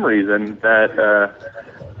for some reason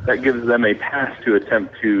that gives them a pass to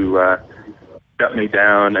attempt to shut me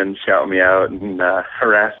down and shout me out and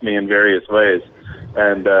harass me in various ways.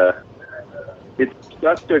 And it's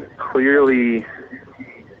such a clearly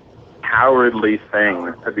cowardly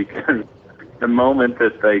thing, because the moment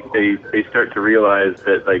that they start to realize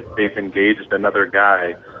that they've engaged another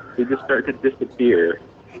guy, they just start to disappear.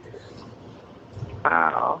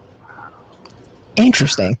 Wow.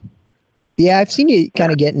 Interesting. Yeah, I've seen you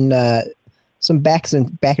kind of getting some back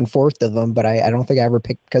and forth of them, but I don't think I ever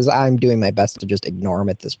picked, because I'm doing my best to just ignore them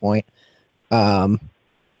at this point. But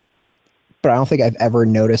I don't think I've ever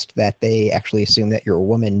noticed that they actually assume that you're a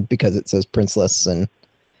woman because it says Princeless. And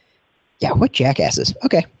yeah, what jackasses.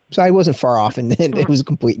 Okay, so I wasn't far off, and it was a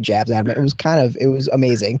complete jabs at it. It was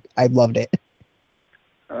amazing. I loved it.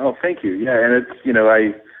 Oh, thank you. Yeah, and it's,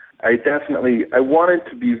 I definitely, I wanted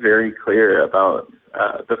to be very clear about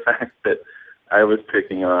the fact that I was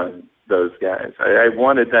picking on those guys. I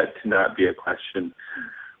wanted that to not be a question,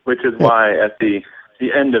 which is why at the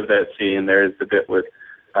end of that scene, there's the bit with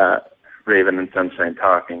Raven and Sunshine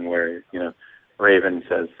talking, where, Raven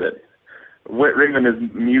says that what Raven is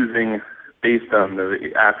musing based on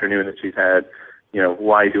the afternoon that she's had,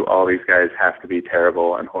 why do all these guys have to be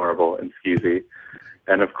terrible and horrible and skeezy?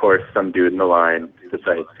 And of course, some dude in the line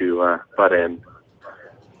decides to butt in.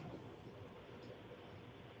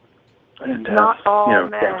 And, not all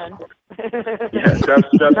men. Yeah, stuff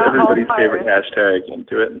everybody's favorite hashtag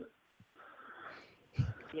into it.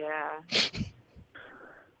 Yeah.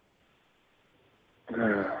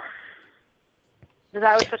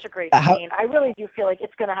 That was such a great scene. I really do feel like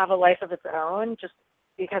it's going to have a life of its own, just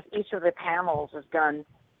because each of the panels has done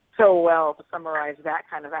so well to summarize that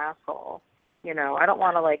kind of asshole. I don't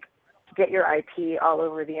want to get your IP all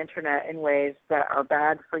over the internet in ways that are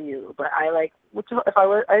bad for you, but I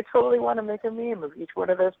totally want to make a meme of each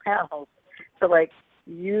one of those panels to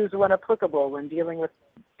use when applicable when dealing with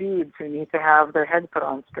dudes who need to have their head put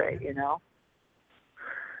on straight.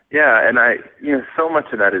 Yeah, and so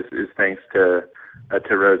much of that is thanks to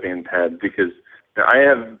Rosie and Ted, because I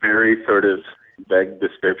have very sort of vague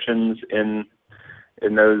descriptions in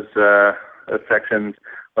those sections.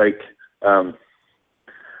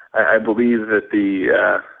 I believe that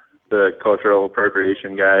the cultural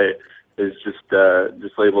appropriation guy is just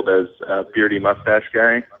labeled as beardy mustache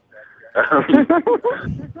guy,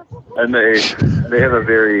 and they have a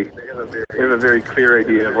very clear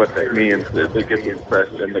idea of what that means. That gets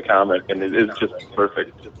expressed in the comic, and it is just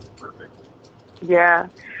perfect. Yeah.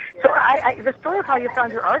 So the story of how you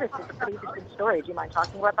found your artist is a pretty interesting story. Do you mind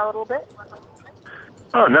talking about that a little bit?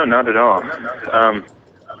 Oh no, not at all.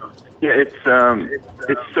 Yeah, it's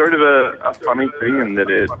sort of a funny thing in that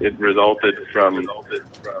it resulted from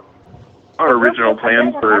our original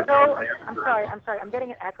plan for. I'm sorry. I'm getting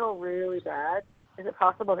an echo really bad. is it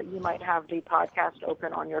possible that you might have the podcast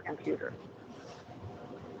open on your computer?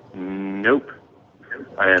 Nope.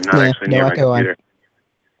 I am not actually near my computer.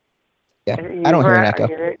 Yeah, I don't hear an echo.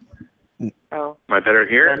 Oh. Am I better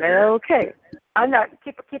here? Okay. I'm not.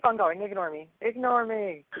 Keep on going. Ignore me. Ignore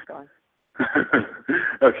me. Keep going.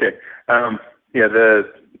 Okay.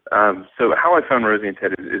 So how I found Rosie and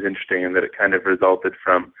Ted is interesting in that it kind of resulted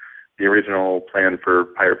from the original plan for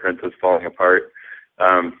Pirate Princess falling apart.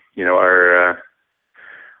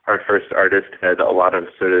 Our first artist had a lot of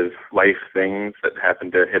sort of life things that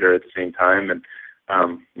happened to hit her at the same time, and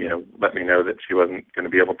let me know that she wasn't going to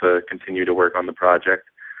be able to continue to work on the project.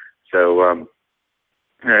 So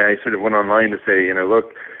I sort of went online to say,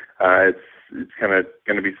 look, it's kind of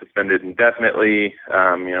going to be suspended indefinitely.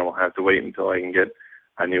 We'll have to wait until I can get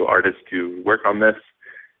a new artist to work on this.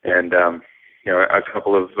 And a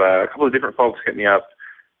couple of different folks hit me up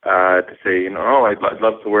to say, I'd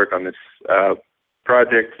love to work on this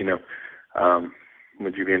project.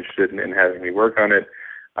 Would you be interested in having me work on it?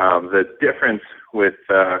 The difference with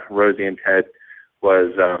Rosie and Ted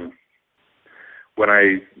was when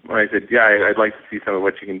I said, I'd like to see some of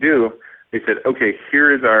what you can do. They said, okay,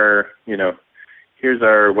 here's our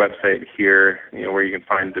website here, where you can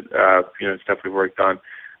find stuff we've worked on.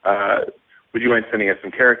 Would you mind sending us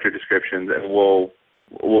some character descriptions, and we'll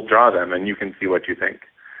draw them, and you can see what you think,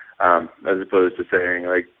 as opposed to saying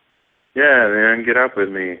like, yeah, man, get up with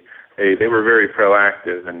me. They were very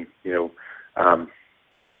proactive, and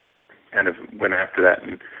kind of went after that.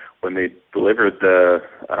 And when they delivered the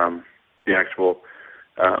actual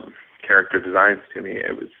character designs to me,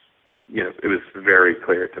 it was very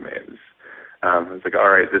clear to me. It was like, all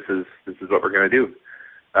right, this is what we're going to do.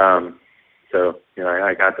 So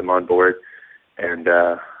I got them on board, and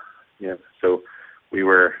so we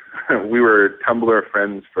were Tumblr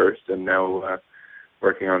friends first, and now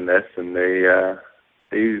working on this. And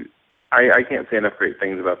I can't say enough great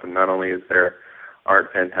things about them. Not only is their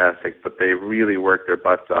art fantastic, but they really work their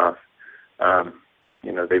butts off.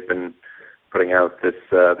 They've been putting out this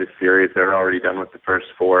series. They're already done with the first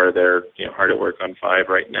 4. They're hard at work on 5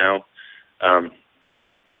 right now. And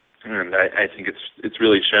I think it's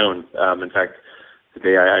really shown. In fact,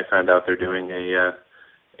 today I found out they're doing a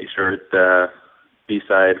short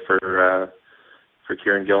B-side for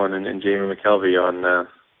Kieran Gillen and Jamie McKelvey on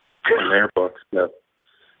their books. So,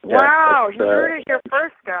 wow, you heard it here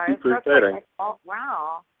first, guys. Super exciting.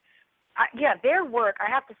 Wow. Their work, I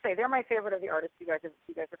have to say, they're my favorite of the artists you guys have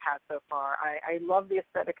had so far. I love the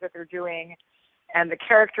aesthetic that they're doing, and the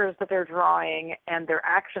characters that they're drawing, and their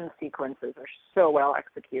action sequences are so well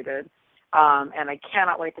executed. And I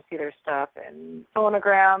cannot wait to see their stuff in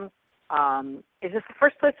Phonogram. Is this the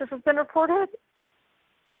first place this has been reported?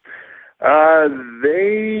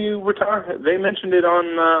 They were talking. They mentioned it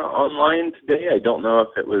on online today. I don't know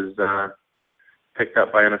if it was picked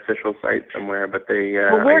up by an official site somewhere, but they.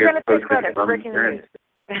 Well, we're going to take credit for breaking news.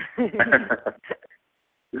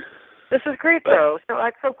 This is great, though. So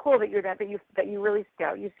it's so cool that you really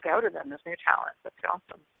scouted them, this new talent. That's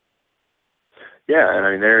awesome. Yeah, and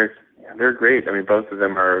I mean they're great. I mean, both of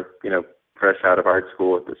them are fresh out of art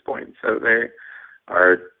school at this point, so they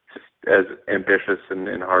are just as ambitious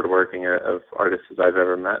and hardworking of artists as I've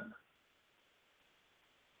ever met.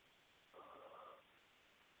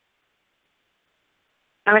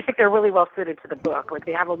 And I think they're really well suited to the book. Like,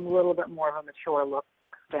 they have a little bit more of a mature look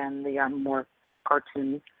than the more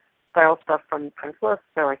cartoon style stuff from Princeless.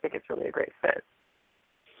 So I think it's really a great fit.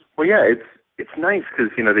 Well, yeah, it's nice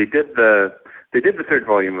because they did the 3rd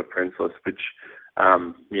volume of Princeless, which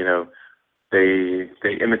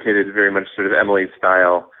they imitated very much sort of Emily's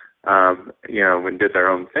style, and did their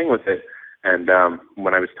own thing with it. And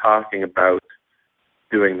when I was talking about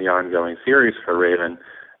doing the ongoing series for Raven,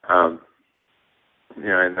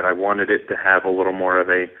 and that I wanted it to have a little more of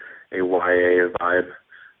a YA vibe,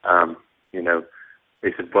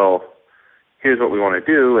 they said, well, here's what we want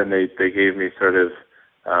to do, and they gave me sort of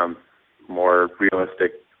more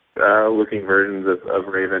realistic looking versions of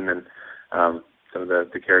Raven and some of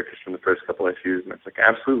the characters from the first couple issues, and it's like,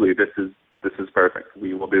 absolutely, this is perfect.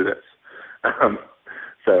 We will do this.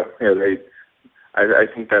 So I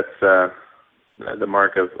think that's the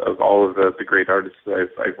mark of all of the great artists that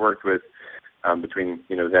I've worked with, between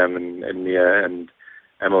them and Mia and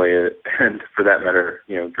Emily, and for that matter,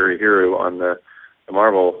 Guri Hiru on the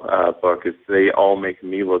Marvel book, is they all make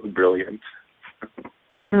me look brilliant.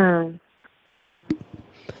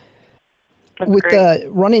 With the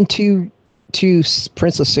running two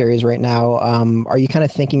Princeless series right now, are you kind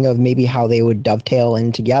of thinking of maybe how they would dovetail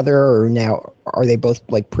in together, or now are they both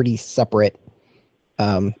like pretty separate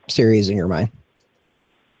series in your mind?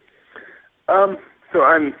 So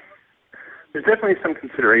there's definitely some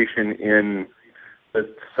consideration in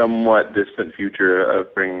the somewhat distant future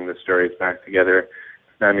of bringing the stories back together.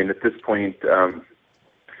 I mean, at this point,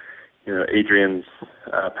 Adrian's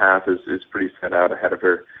path is pretty set out ahead of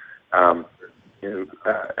her.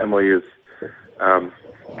 Emily is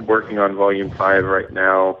working on Volume 5 right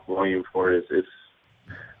now. Volume 4 is Issue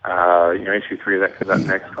 3 that comes out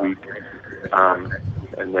next week.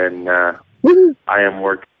 And then I am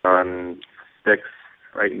working on 6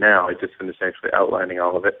 right now. I just finished actually outlining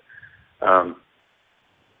all of it. And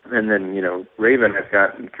then, Raven, I've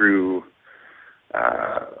gotten through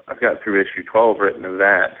Issue 12 written of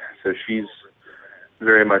that. So she's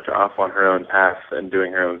very much off on her own path and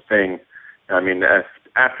doing her own thing. I mean,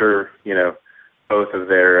 after, both of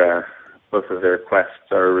their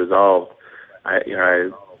quests are resolved, I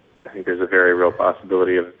think there's a very real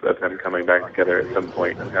possibility of them coming back together at some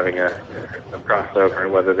point and having a crossover.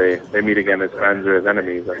 And whether they meet again as friends or as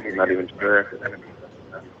enemies, I'm not even sure.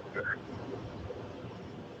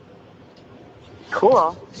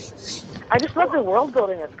 Cool. I just love the world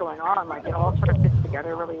building that's going on. Like, it all sort of fits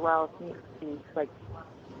together really well. It's like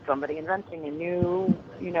somebody inventing a new,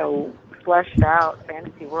 fleshed out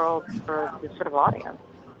fantasy world for this sort of audience.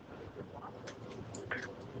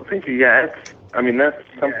 Well, thank you. Yeah, that's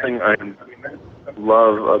something I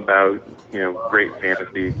love about, great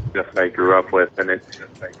fantasy stuff I grew up with, and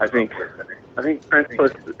I think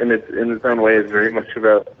Princeless in its own way is very much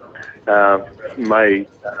about my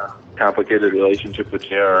complicated relationship with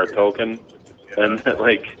J.R.R. Tolkien, and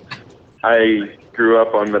I grew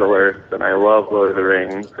up on Middle Earth, and I love Lord of the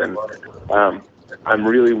Rings, and I'm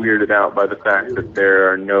really weirded out by the fact that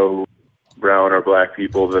there are no brown or black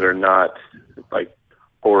people that are not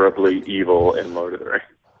horribly evil in Lord of the Rings.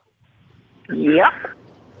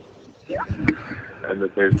 Yep. And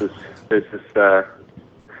that there's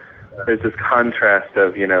this contrast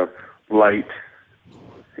of light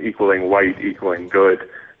equaling white equaling good,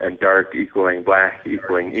 and dark equaling black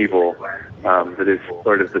equaling evil. That is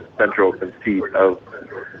sort of the central conceit of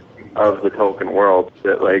the Tolkien world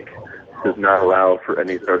that does not allow for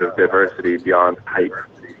any sort of diversity beyond height.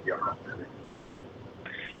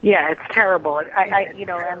 Yeah, it's terrible. And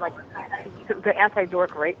the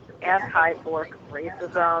anti-dork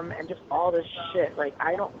racism and just all this shit.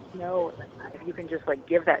 I don't know if you can just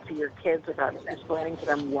give that to your kids without explaining to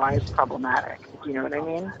them why it's problematic. Do you know what I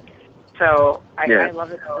mean? So I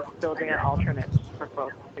love it just building an alternate for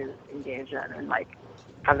folks to engage in and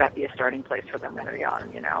have that be a starting place for them when they're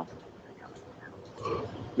young.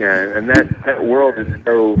 Yeah, and that world is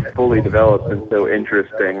so fully developed and so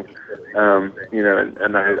interesting, and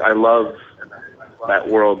I love that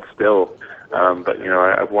world still, but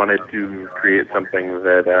I wanted to create something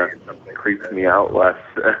that creeps me out less,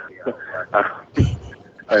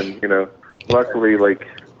 and luckily,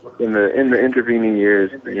 in the intervening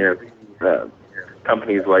years,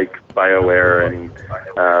 companies like BioWare and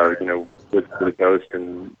with the Ghost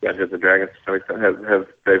and Dungeons and Dragons have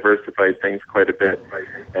diversified things quite a bit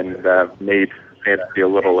and made fantasy a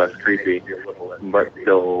little less creepy, but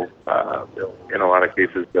still, in a lot of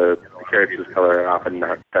cases, the characters' color are often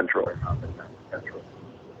not central.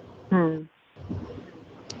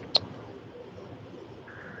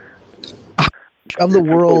 Of the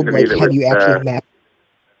world, have you actually mapped?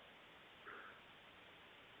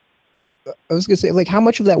 I was going to say, how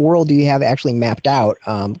much of that world do you have actually mapped out?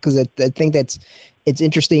 Because I think it's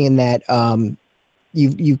interesting in that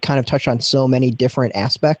you've kind of touched on so many different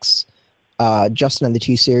aspects just in the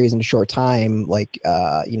 2 series in a short time.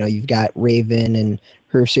 You've got Raven and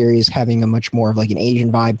her series having a much more of an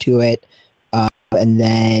Asian vibe to it. And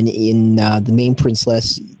then in the main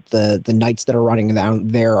Princeless, the knights that are running down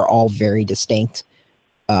there are all very distinct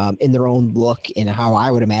in their own look and how I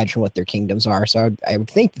would imagine what their kingdoms are. So I would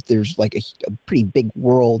think that there's a pretty big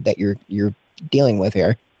world that you're dealing with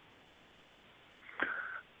here.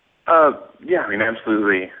 Yeah,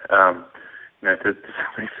 absolutely. To some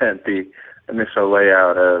extent, the initial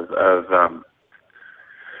layout of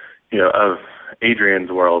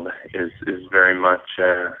Adrian's world is very much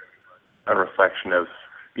a reflection of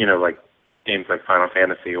games like Final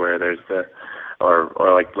Fantasy, where there's or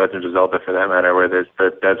Legend of Zelda for that matter, where there's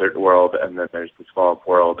the desert world, and then there's the swamp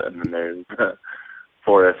world, and then there's the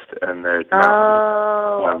forest, and there's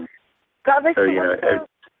mountains. That makes sense.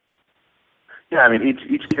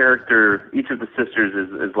 Each character, each of the sisters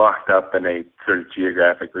is locked up in a sort of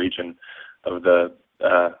geographic region of the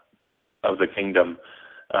kingdom.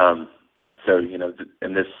 So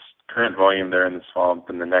in this current volume, they're in the swamp,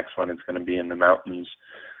 and the next one is going to be in the mountains.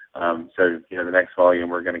 So the next volume,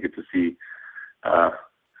 we're going to get to see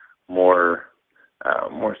more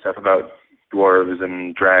stuff about dwarves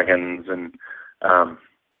and dragons and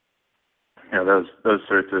those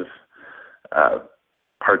sorts of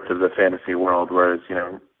parts of the fantasy world, whereas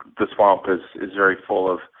the swamp is very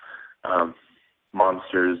full of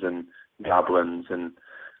monsters and goblins and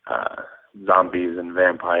zombies and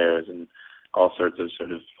vampires and all sorts of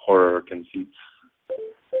sort of horror conceits.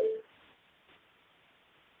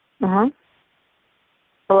 Hello?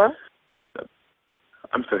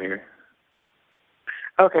 I'm still here.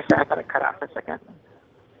 Okay, sorry, I thought it cut off for a second.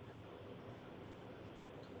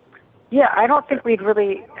 Yeah, I don't think we'd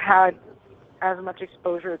really had as much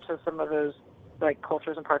exposure to some of those like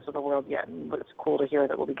cultures and parts of the world yet, but it's cool to hear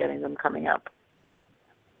that we'll be getting them coming up.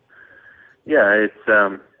 Yeah, it's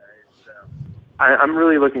I'm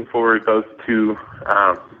really looking forward both to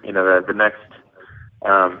the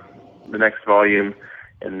next volume,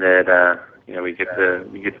 and that we get to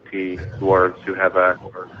see dwarves who have a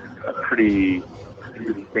pretty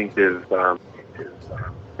distinctive.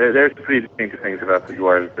 There's pretty distinctive things about the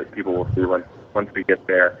dwarves that people will see once we get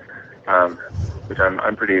there, which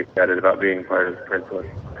I'm pretty excited about being part of Princeless.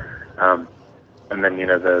 And then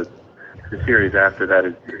the series after that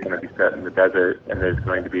is going to be set in the desert, and there's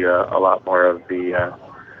going to be a lot more of the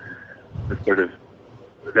sort of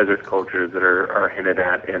desert cultures that are hinted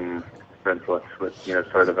at in Princeless, with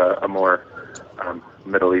sort of a more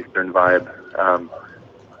Middle Eastern vibe.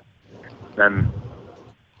 Then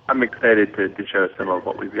I'm excited to show some of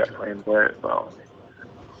what we've got planned there as well.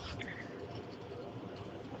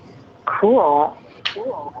 Cool.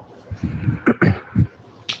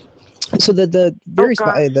 So the very go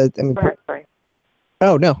ahead, sorry.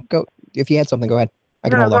 Oh no, go if you had something, go ahead. I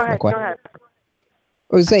can hold off my question. Go ahead.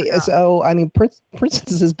 I was say so. I mean,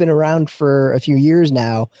 Princeless has been around for a few years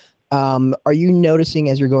now. Are you noticing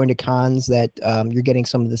as you're going to cons that you're getting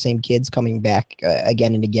some of the same kids coming back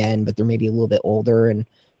again and again, but they're maybe a little bit older and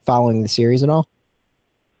following the series and all?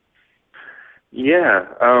 Yeah,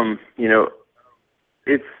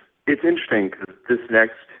 it's interesting because this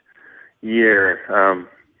next year,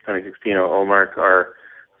 2016, will mark our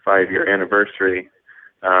 5-year anniversary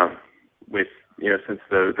with since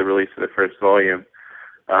the release of the first volume,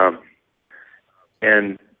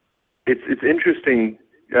 and it's interesting.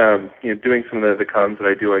 Doing some of the cons that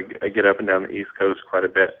I do, I get up and down the East Coast quite a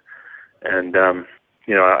bit, and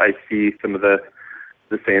I see some of the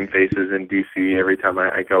same faces in DC every time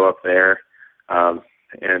I go up there,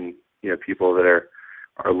 and people that are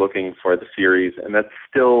looking for the series, and that's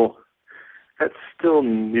still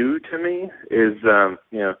new to me. Is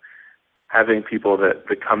having people that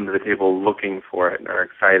come to the table looking for it and are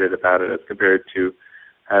excited about it, as compared to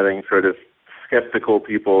having sort of skeptical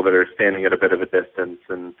people that are standing at a bit of a distance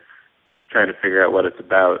and trying to figure out what it's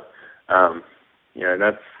about. And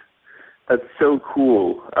that's so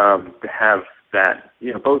cool to have that,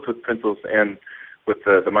 both with Princeless and with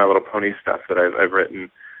the My Little Pony stuff that I've written,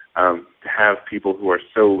 to have people who are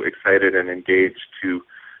so excited and engaged to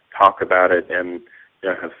talk about it and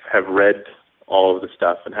have read all of the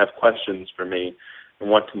stuff and have questions for me and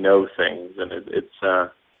want to know things. And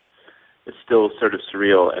it's still sort of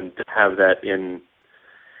surreal, and to have that in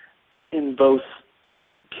both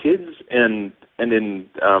kids and in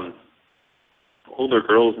older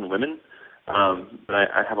girls and women. But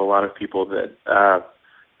I have a lot of people that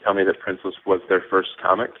tell me that Princeless was their first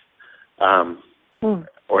comic,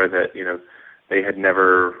 or that they had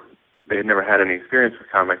never had any experience with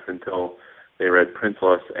comics until they read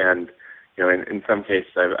Princeless. And in some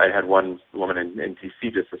cases, I had one woman in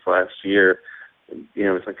DC just this last year.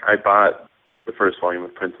 It's like, I bought the first volume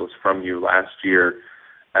of Princeless from you last year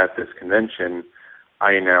at this convention.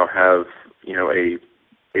 I now have,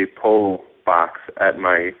 a pull box at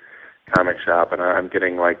my comic shop, and I'm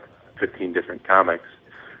getting like 15 different comics,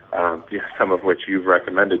 some of which you've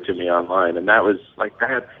recommended to me online. And that was like,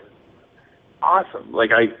 that's awesome.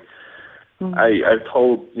 Like I've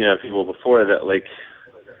told, people before that, like,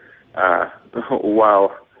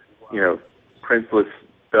 while, Princeless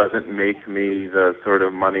doesn't make me the sort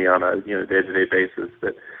of money on a day-to-day basis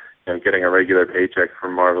that getting a regular paycheck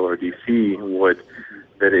from Marvel or DC would,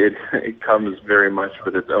 that it comes very much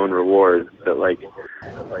with its own reward. That like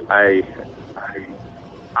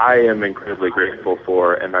I am incredibly grateful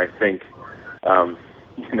for, and I think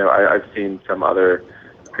I've seen some other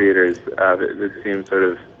creators that seem sort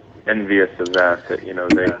of envious of that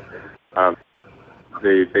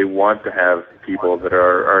they want to have people that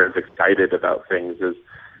are as excited about things as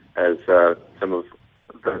some of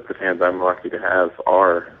the fans I'm lucky to have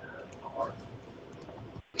are.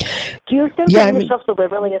 Do you think of yourself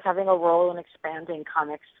deliberately as having a role in expanding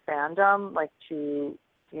comics fandom, like to,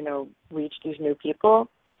 reach these new people?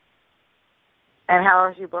 And how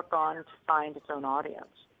has your book gone to find its own audience?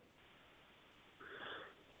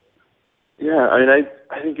 Yeah, I mean, I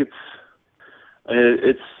think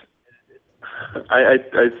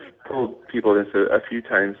I've told people this a few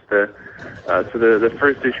times. So the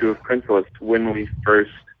first issue of Princeless, when we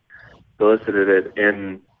first solicited it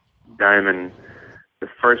in Diamond, the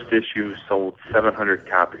first issue sold 700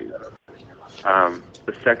 copies.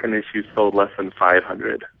 The second issue sold less than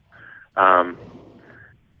 500. And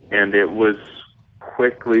it was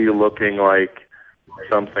quickly looking like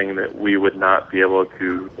something that we would not be able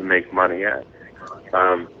to make money at,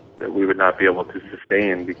 that we would not be able to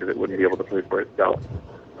sustain because it wouldn't be able to pay for itself.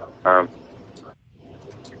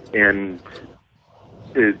 And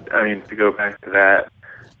to go back to that,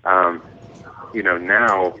 now,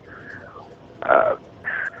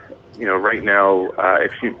 right now,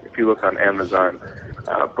 if you look on Amazon,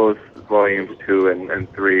 both volumes 2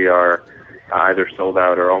 and 3 are either sold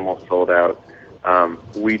out or almost sold out.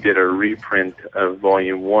 We did a reprint of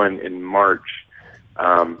volume 1 in March,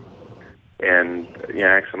 and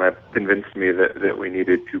Action Lab convinced me that we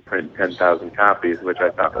needed to print 10,000 copies, which I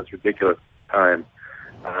thought was ridiculous at the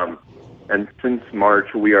time. And since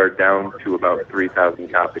March, we are down to about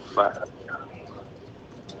 3,000 copies left.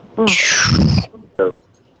 So,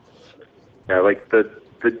 like the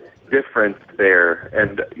difference there,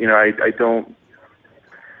 and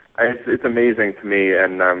it's amazing to me,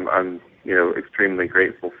 and I'm extremely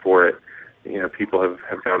grateful for it. People have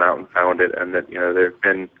gone out and found it, and that there have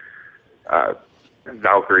been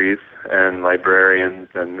Valkyries and librarians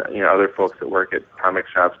and other folks that work at comic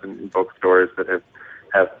shops and bookstores that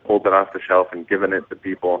have pulled it off the shelf and given it to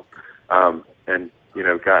people, and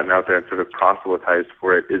gotten out there and sort of proselytized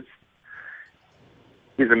for it is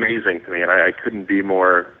amazing to me, and I couldn't be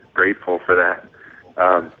more grateful for that.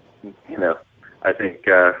 I think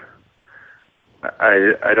I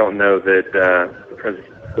don't know that the Prince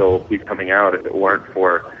would still be coming out if it weren't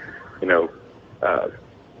for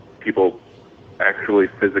people actually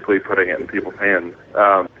physically putting it in people's hands,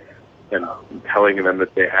 and telling them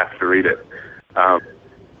that they have to read it,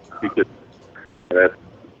 because that's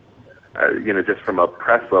just from a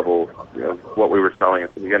press level, what we were selling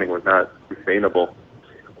at the beginning was not sustainable.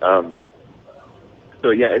 So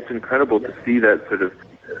yeah, it's incredible to see that sort of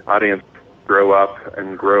audience grow up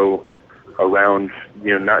and grow around,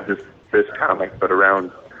 not just this comic, but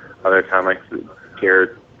around other comics that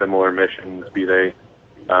share similar missions, be they,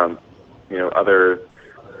 other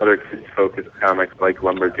kids-focused comics like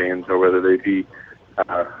Lumberjanes, or whether they be,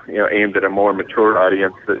 aimed at a more mature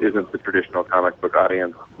audience that isn't the traditional comic book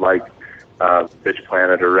audience, like Fish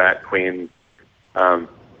Planet or Rat Queen, and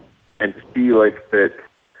to see like that.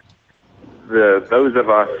 Those of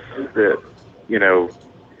us that,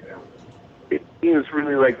 it seems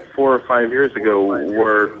really like 4 or 5 years ago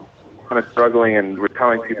were kind of struggling, and we're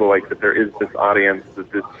telling people like that there is this audience,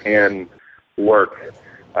 that this can work,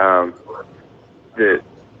 that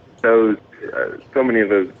those so many of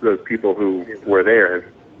those people who were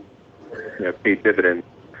there have paid dividends.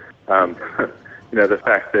 The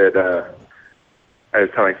fact that I was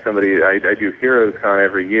telling somebody I do Heroes Con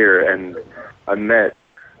every year, and I met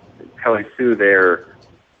Kelly Sue there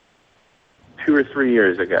 2 or 3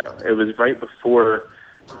 years ago. It was right before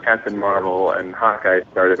Captain Marvel and Hawkeye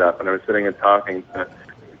started up, and I was sitting and talking to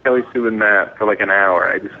Kelly Sue and Matt for like an hour.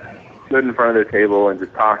 I just stood in front of their table and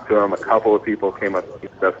just talked to them. A couple of people came up to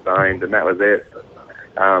get stuff signed, and that was it.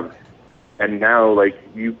 And now, like,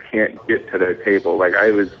 you can't get to their table. Like,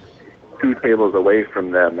 I was 2 tables away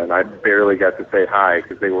from them, and I barely got to say hi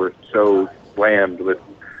because they were so slammed with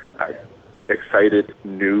excited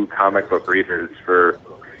new comic book readers for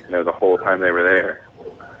the whole time they were there.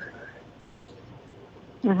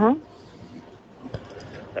 Mm-hmm.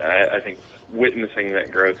 I think witnessing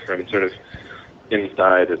that growth from sort of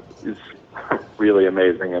inside is really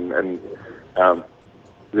amazing, and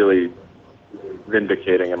really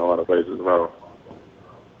vindicating in a lot of ways as well.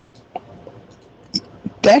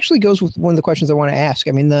 That actually goes with one of the questions I want to ask.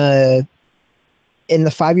 I mean, in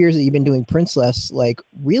the 5 years that you've been doing Princeless, like,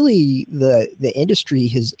 really the industry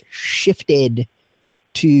has shifted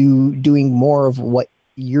to doing more of what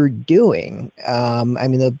you're doing. I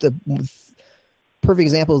mean, the perfect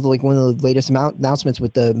example is like one of the latest announcements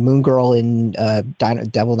with the Moon Girl and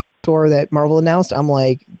Devil Dinosaur that Marvel announced. I'm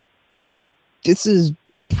like, this is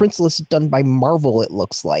Princeless done by Marvel, it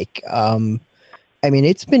looks like. I mean,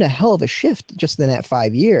 it's been a hell of a shift just in that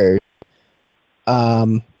 5 years.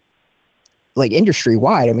 Like, industry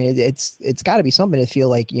wide. I mean, it's got to be something to feel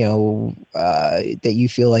like, that you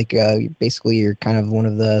feel like basically you're kind of one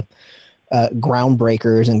of the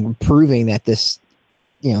groundbreakers and proving that this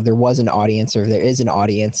there was an audience, or there is an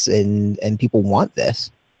audience, and people want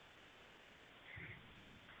this.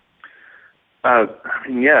 I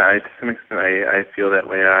mean, yeah, to some extent, I feel that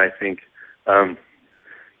way. I think, I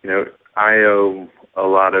owe a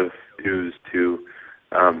lot of dues to,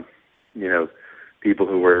 people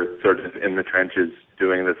who were sort of in the trenches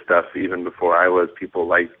doing this stuff even before I was. People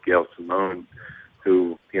like Gail Simone,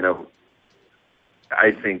 who,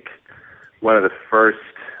 I think one of the first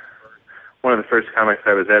comics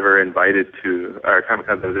I was ever invited to, or Comic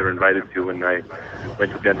Cons I was ever invited to when I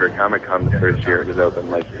went to Denver Comic Con the first year it was open,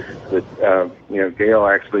 Gail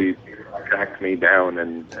actually tracked me down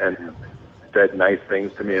and said nice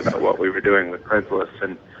things to me about what we were doing with Princeless,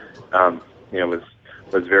 and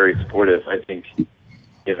was very supportive. I think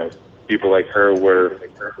people like her were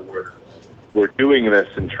doing this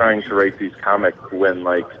and trying to write these comics when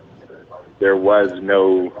there was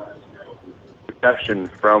no perception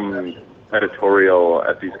from editorial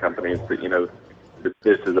at these companies that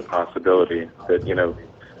this is a possibility, that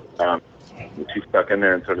she stuck in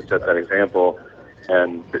there and sort of set that example,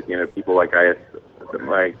 and that people like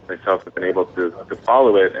myself have been able to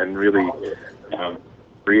follow it and really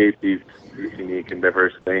create these unique and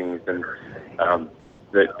diverse things, and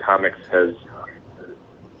that comics has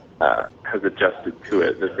adjusted to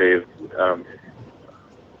it, that they've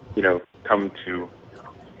come to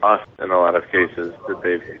us in a lot of cases, that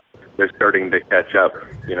they're starting to catch up,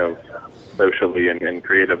 socially and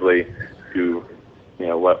creatively to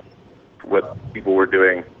what people were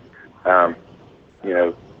doing,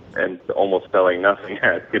 and almost selling nothing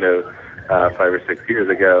at 5 or 6 years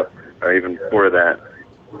ago, or even before that.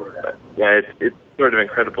 But, yeah, it's sort of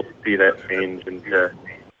incredible to see that change, and to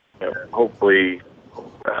hopefully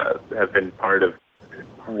have been part of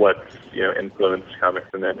what's influenced comics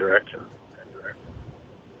in that direction.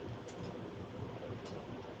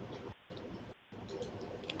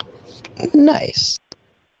 Nice.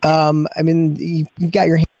 I mean, you've got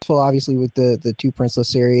your hands full, obviously, with the two Princeless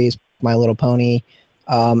series, My Little Pony.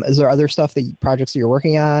 Is there other projects that you're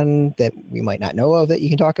working on that we might not know of that you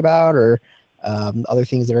can talk about, or other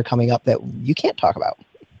things that are coming up that you can't talk about?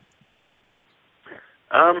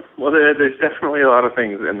 Well, there's definitely a lot of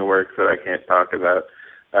things in the works that I can't talk about.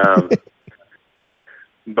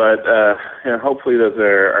 But hopefully those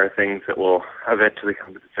are things that will eventually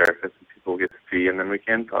come to the surface and people get to see, and then we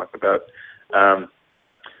can talk about.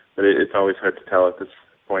 But it's always hard to tell at this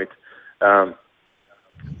point. But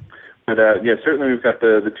certainly we've got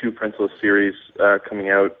the two Princeless series coming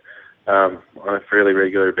out on a fairly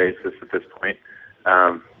regular basis at this point.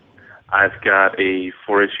 I've got a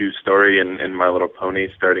 4-issue story in My Little Pony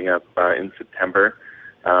starting up in September,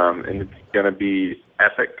 and it's going to be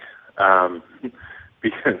epic.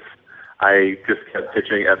 Because I just kept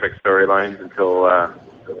pitching epic storylines until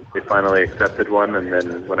they finally accepted one, and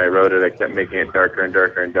then when I wrote it, I kept making it darker and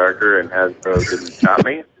darker and darker, and Hasbro didn't stop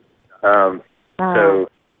me.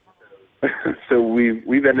 So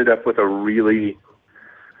we've ended up with a really,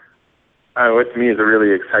 what to me is a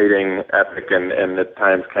really exciting, epic, and at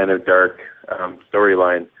times kind of dark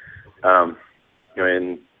storyline,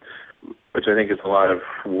 which I think is a lot of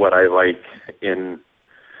what I like in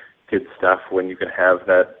kids stuff, when you can have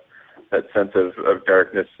that sense of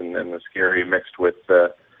darkness and the scary mixed with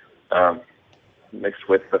the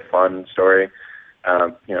fun story.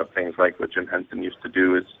 Things like what Jim Henson used to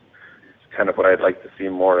do is kind of what I'd like to see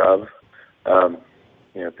more of.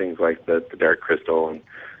 Things like the Dark Crystal and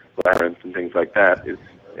Labyrinth and things like that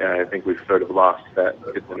I think we've sort of lost that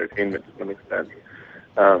kids entertainment to some extent.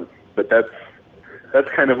 But that's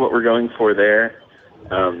kind of what we're going for there.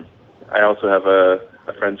 I also have a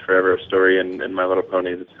Friends Forever story in My Little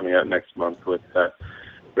Pony that's coming out next month with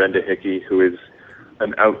Brenda Hickey, who is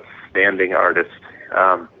an outstanding artist.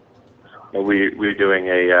 We're doing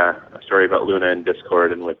a story about Luna in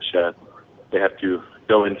Discord, in which they have to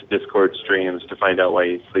go into Discord streams to find out why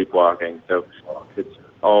he's sleepwalking. So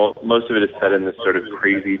most of it is set in this sort of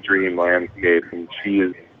crazy dream landscape, and she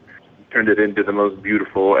has turned it into the most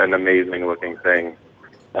beautiful and amazing looking thing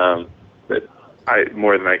that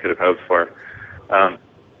more than I could have hoped for.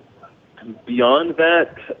 Beyond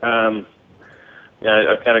that,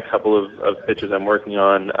 I've got a couple of pitches I'm working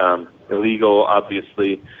on. Illegal,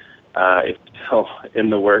 obviously, is still in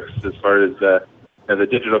the works as far as the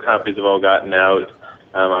digital copies have all gotten out.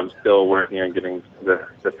 I'm still working on getting the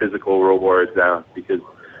physical rewards out, because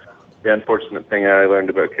the unfortunate thing I learned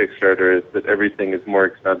about Kickstarter is that everything is more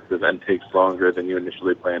expensive and takes longer than you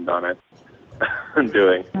initially planned on it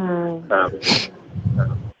doing.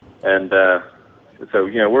 So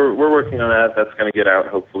we're working on that. That's going to get out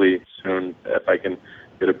hopefully soon, if I can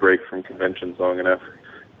get a break from conventions long enough.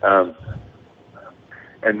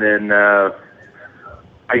 And then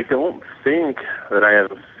I don't think that I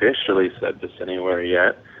have officially said this anywhere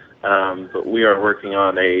yet, but we are working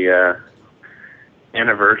on a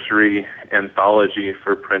anniversary anthology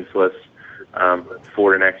for Princeless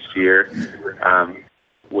for next year,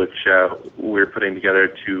 which we're putting together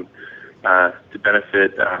to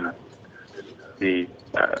benefit the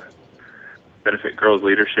benefit girls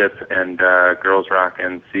leadership and Girls Rock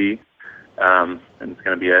NC. And it's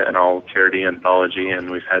going to be an all charity anthology, and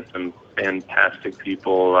we've had some fantastic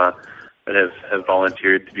people that have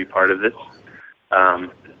volunteered to be part of this.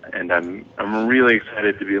 And I'm really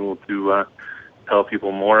excited to be able to tell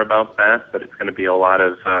people more about that. But it's going to be a lot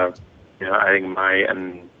of I think my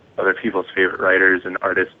and other people's favorite writers and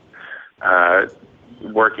artists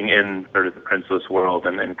working in sort of the Princeless world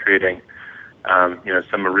and creating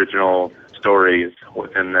some original stories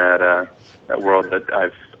within that world that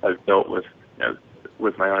I've built with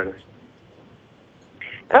my artists.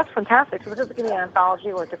 That's fantastic. So this is going to be an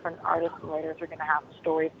anthology where different artists and writers are going to have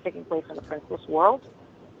stories taking place in the Princeless world?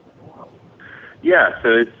 Yeah, so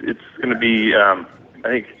it's going to be, I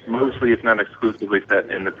think, mostly, if not exclusively, set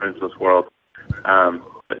in the Princeless world.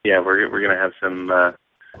 But yeah, we're going to have some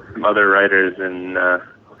other writers and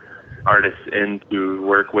artists in to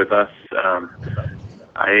work with us.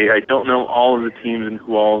 I don't know all of the teams and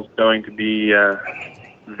who all is going to be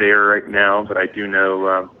there right now, but I do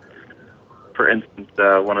know, for instance,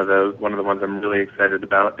 one of the ones I'm really excited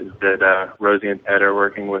about is that Rosie and Ted are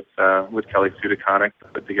working with Kelly Sue DeConnick to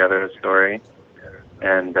put together a story,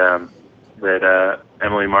 and that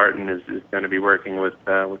Emily Martin is going to be working with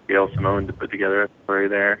Gail Simone to put together a story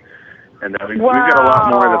there, and we've got a lot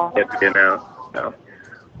more that we have to get out.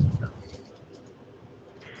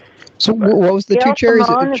 So what was the Gail two charities?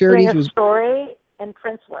 Simone Charities is doing a was story in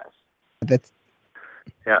Princeless. that's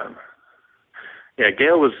yeah.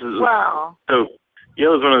 Gail was Wow. So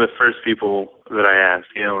Gail was one of the first people that I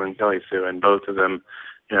asked, Gail and Kelly Sue, and both of them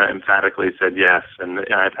emphatically said yes. And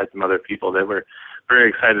I've had some other people that were very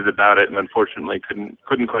excited about it, and unfortunately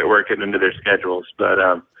couldn't quite work it into their schedules. But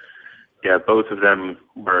both of them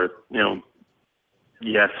were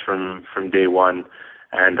yes from day one,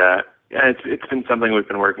 and it's been something we've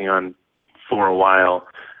been working on for a while,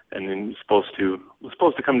 and was supposed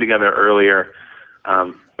to come together earlier,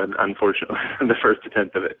 but unfortunately the first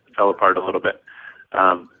attempt of it fell apart a little bit.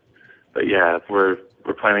 But yeah, we're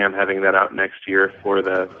planning on having that out next year for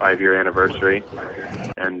the 5-year anniversary,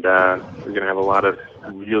 and we're going to have a lot of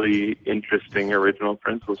really interesting original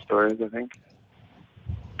Princeless stories, I think.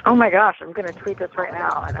 Oh my gosh, I'm going to tweet this right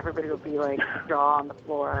now, and everybody will be like jaw on the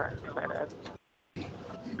floor excited.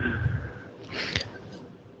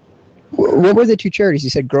 what were the two charities? You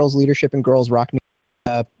said Girls Leadership and Girls Rock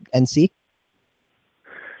NC?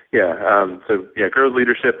 Yeah, Girls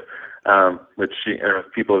Leadership, which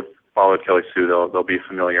people have followed Kelly Sue, they'll be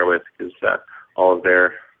familiar with, because all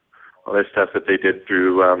their stuff that they did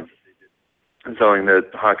through selling the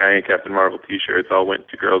Hawkeye and Captain Marvel T-shirts all went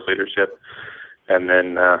to Girls Leadership, and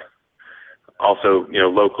then also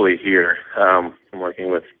locally here, I'm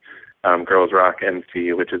working with Girls Rock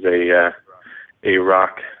NC, which is a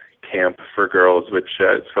rock camp for girls, which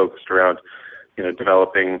is focused around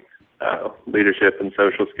developing leadership and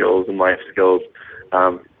social skills and life skills,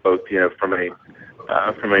 both from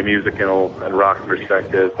a musical and rock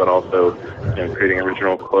perspective, but also creating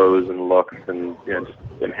original clothes and looks and just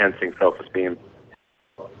enhancing self-esteem.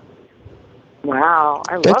 Wow,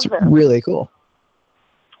 I love That's this. really cool.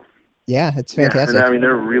 Yeah, it's fantastic. Yeah, and I mean,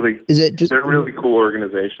 they're really cool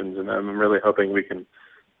organizations, and I'm really hoping we can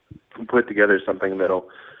put together something that'll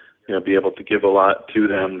be able to give a lot to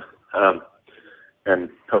them, and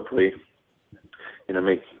hopefully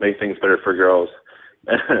make things better for girls.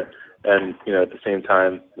 And at the same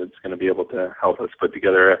time, it's going to be able to help us put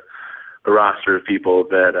together a roster of people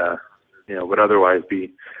that would otherwise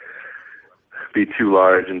be too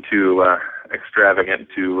large and too extravagant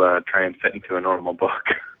to try and fit into a normal book.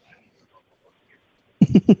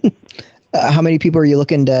 How many people are you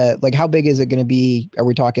looking to, like, how big is it going to be? Are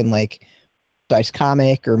we talking like size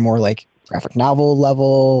comic or more like graphic novel level,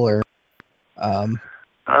 or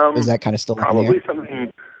is that kind of still probably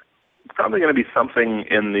something? Probably going to be something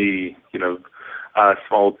in the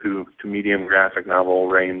small to medium graphic novel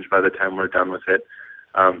range by the time we're done with it.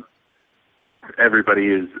 Everybody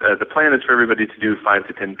is the plan is for everybody to do 5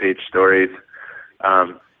 to 10 page stories,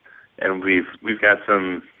 and we've got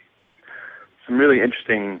some really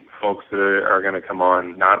interesting folks that are going to come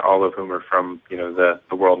on. Not all of whom are from the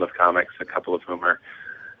world of comics. A couple of whom are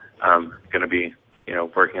going to be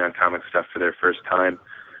working on comic stuff for their first time.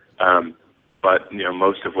 But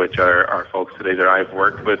most of which are folks that either I've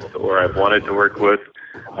worked with or I've wanted to work with,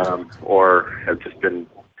 or have just been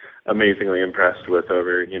amazingly impressed with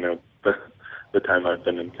over, the time I've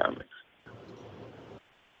been in comics.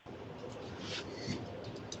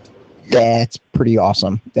 That's pretty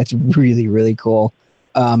awesome. That's really, really cool.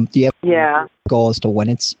 Do you have Yeah. a goal as to when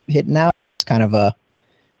it's hitting out? It's kind of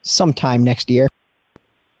sometime next year.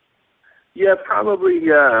 Yeah, probably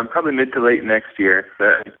mid to late next year.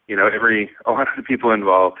 A lot of the people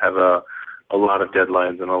involved have a lot of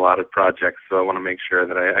deadlines and a lot of projects, so I want to make sure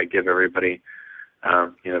that I give everybody,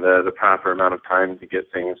 the proper amount of time to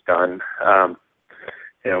get things done,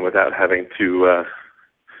 without having to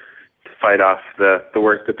fight off the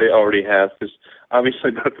work that they already have, because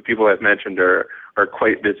obviously both the people I've mentioned are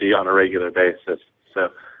quite busy on a regular basis. So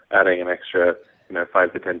adding an extra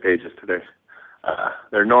 5 to 10 pages to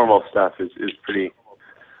their normal stuff is pretty.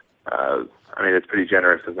 It's pretty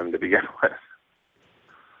generous of them to begin with.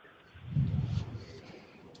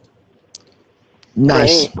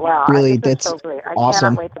 Nice. Great. Wow. Really, that's that's so great. I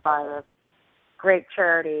awesome. cannot wait to buy this. Great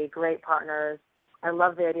charity, great partners. I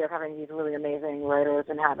love the idea of having these really amazing writers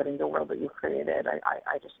inhabiting the world that you've created.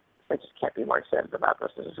 I just can't be more excited about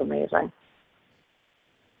this. This is amazing.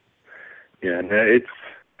 Yeah, and it's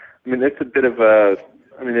a bit of a.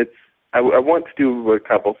 I want to do a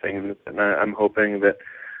couple things, and I'm hoping that,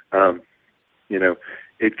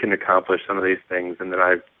 it can accomplish some of these things, and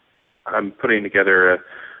that I'm putting together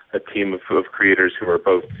a team of creators who are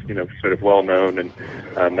both, sort of well-known and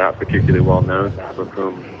not particularly well-known, some of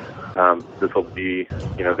whom this will be,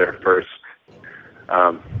 their first,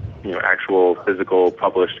 actual physical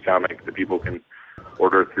published comic that people can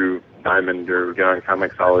order through Diamond or get on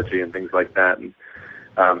Comixology and things like that. And,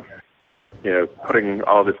 putting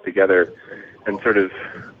all this together and sort of,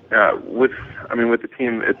 with the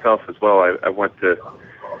team itself as well, I want to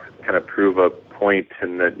kind of prove a point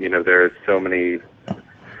in that, there's so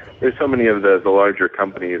many of the larger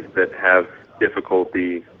companies that have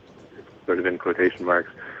difficulty, sort of in quotation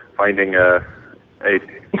marks, finding a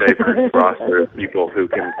diverse roster of people who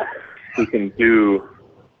can do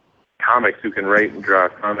comics, who can write and draw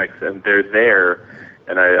comics, and they're there.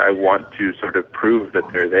 And I want to sort of prove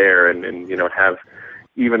that they're there, and have,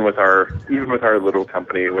 even with our little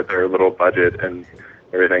company, with our little budget and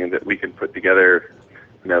everything, that we can put together,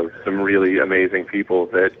 some really amazing people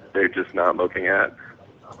that they're just not looking at.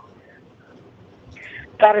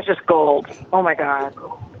 That is just gold. Oh my God.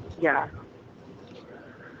 Yeah.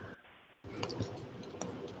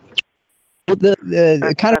 The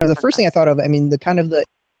kind of the first thing I thought of, the kind of the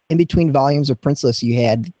in between volumes of Princeless, you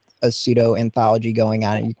had a pseudo anthology going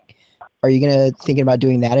on. Are you thinking about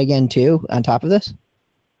doing that again too, on top of this?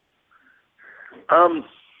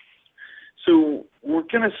 So we're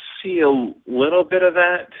gonna see a little bit of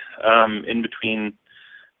that in between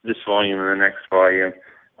this volume and the next volume.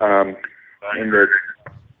 And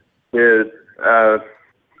the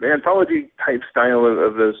anthology type style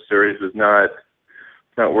of those stories was not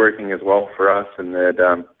working as well for us, and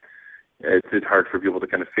that it's hard for people to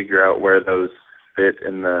kind of figure out where those fit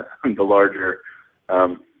in the larger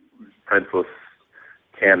Princeless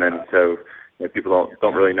canon. So people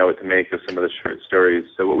don't really know what to make of some of the short stories.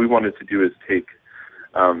 So what we wanted to do is take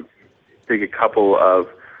a couple of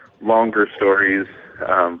longer stories,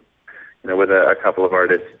 with a couple of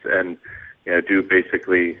artists, and do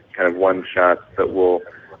basically kind of one shots that will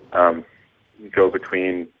go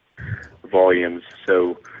between volumes.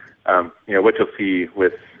 So what you'll see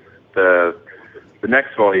with the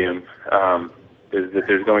next volume is that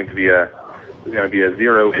there's going to be a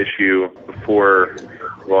 0 issue before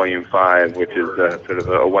volume 5, which is sort of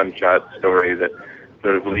a one-shot story that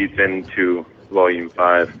sort of leads into volume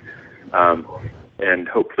 5, and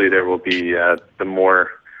hopefully there will be the more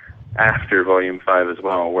after volume 5 as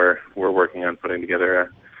well, where we're working on putting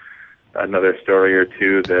together another story or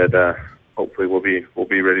two that hopefully will be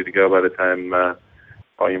ready to go by the time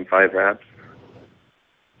volume 5 wraps.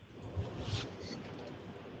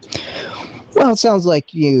 Well, it sounds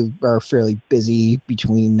like you are fairly busy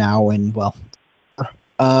between now and, are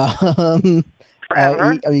you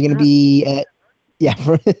going to be at, yeah.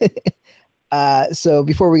 So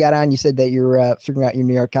before we got on, you said that you're figuring out your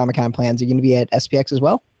New York Comic Con plans. Are you going to be at SPX as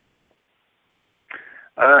well?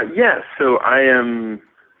 Yeah, so I am.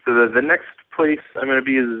 So the next place I'm going to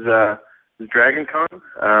be is Dragon Con,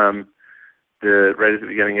 right at the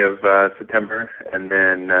beginning of September, and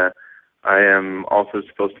then I am also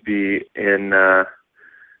supposed to be in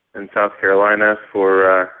South Carolina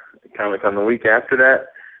for Comic Con the week after that,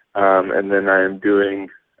 and then I am doing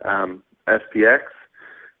SPX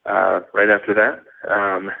right after that,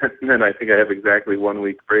 and then I think I have exactly 1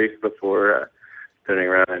 week break before turning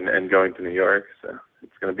around and going to New York. So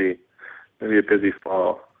it's going to be a busy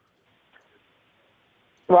fall.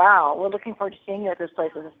 Wow, we're looking forward to seeing you at those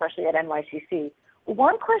places, especially at NYCC.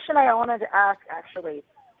 One question I wanted to ask, actually.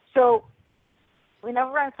 So,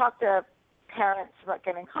 whenever I talk to parents about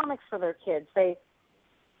getting comics for their kids, they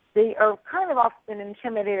are kind of often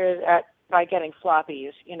intimidated by getting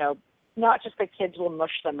floppies. You know, not just that kids will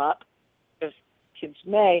mush them up, as kids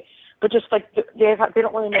may, but just like they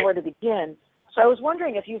don't really know where to begin. So I was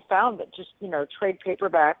wondering if you found that just, you know, trade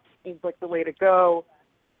paperback is like the way to go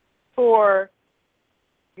for,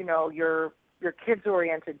 you know, your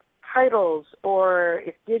kids-oriented titles, or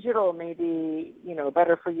if digital may be, you know,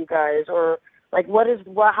 better for you guys, or like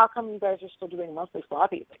how come you guys are still doing mostly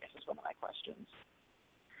floppies, I guess is one of my questions.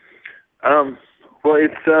 Well,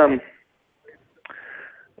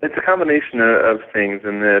 it's a combination of things,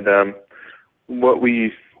 and that what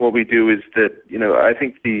we do is that, you know, I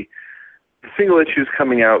think the single issues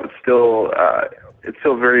coming out is still it's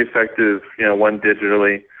still very effective, you know, one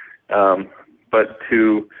digitally, but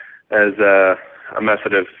two as a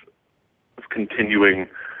method of continuing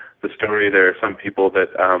the story. There are some people that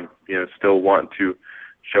you know, still want to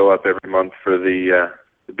show up every month for the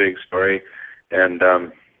big story, and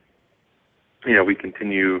you know, we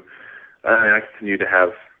continue. I continue to have,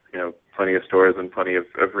 you know, plenty of stores and plenty of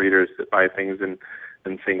readers that buy things in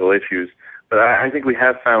single issues. But I think we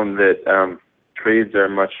have found that trades are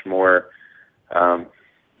much more,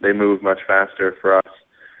 they move much faster for us.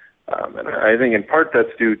 And I think in part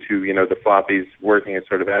that's due to, you know, the floppies working as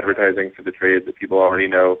sort of advertising for the trade, that people already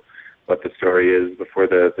know what the story is before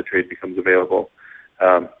the trade becomes available.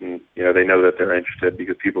 And, you know, they know that they're interested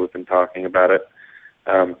because people have been talking about it.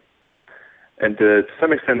 And to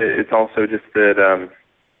some extent, it's also just that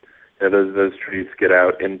you know, those trades get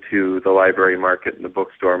out into the library market and the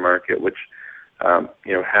bookstore market, which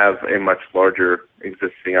you know, have a much larger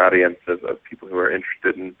existing audience of people who are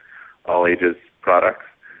interested in all ages products.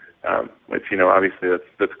 Which, you know, obviously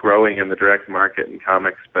that's growing in the direct market in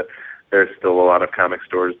comics, but there's still a lot of comic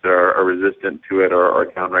stores that are resistant to it, or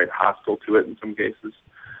downright hostile to it in some cases.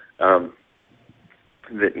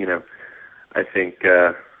 That, you know, I think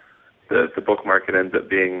the book market ends up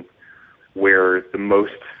being where the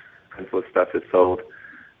most Princeless stuff is sold.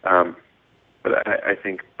 But I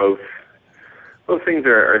think both things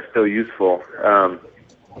are still useful.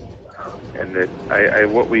 And that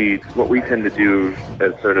what we tend to do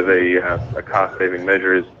as sort of a cost saving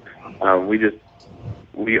measure is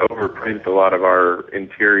we overprint a lot of our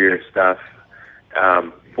interior stuff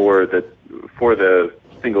for the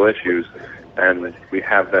single issues, and we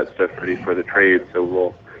have that stuff ready for the trade. So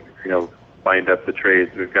we'll, you know, bind up the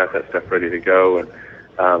trades. We've got that stuff ready to go.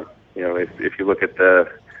 And you know, if you look at the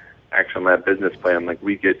Action Lab business plan, like,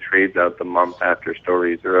 we get trades out the month after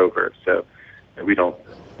stories are over. So we don't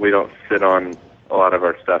sit on a lot of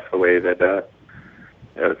our stuff the way that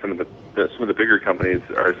you know, some of the bigger companies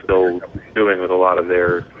are still doing with a lot of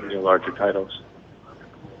their, you know, larger titles.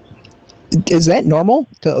 Is that normal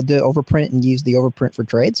to overprint and use the overprint for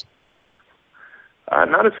trades?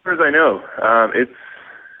 Not as far as I know. It's,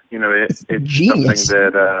 you know, it's genius.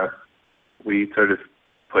 Something that we sort of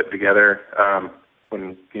put together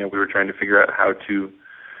when, you know, we were trying to figure out how to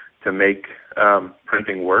make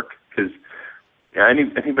printing work, because yeah,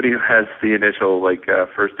 anybody who has the initial, like,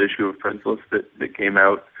 first issue of Princeless that came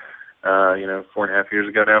out, you know, 4.5 years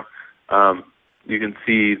ago now, you can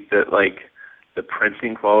see that, like, the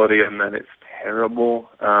printing quality on that is terrible.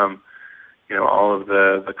 You know, all of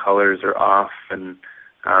the colors are off, and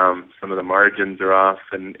some of the margins are off,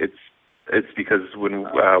 and it's because when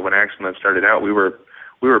Action Lab started out, we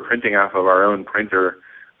were printing off of our own printer,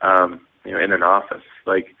 you know, in an office.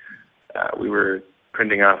 Like, we were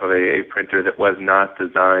printing off of a printer that was not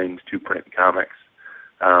designed to print comics,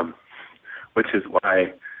 which is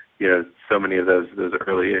why, you know, so many of those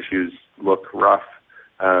early issues look rough,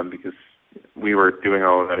 because we were doing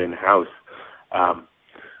all of that in-house.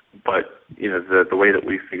 But, you know, the way that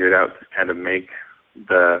we figured out to kind of make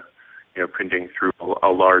the, you know, printing through a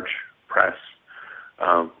large press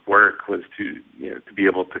work was to, you know, to be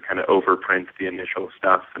able to kind of overprint the initial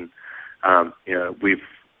stuff. And, you know, we've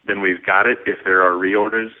got it. If there are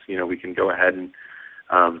reorders, you know, we can go ahead and,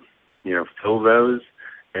 you know, fill those.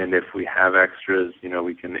 And if we have extras, you know,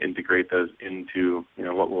 we can integrate those into, you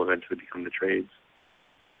know, what will eventually become the trades.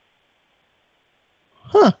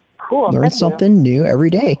 Huh. Cool. Learn something new every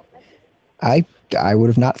day. I would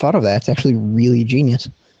have not thought of that. It's actually really genius.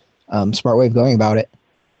 Smart way of going about it.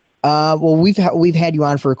 Well, we've had you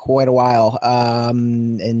on for quite a while,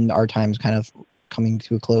 and our time's kind of coming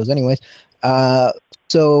to a close anyways.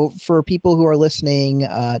 So for people who are listening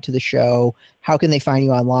to the show, how can they find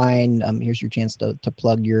you online? Here's your chance to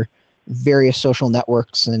plug your various social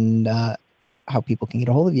networks and how people can get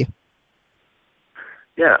a hold of you.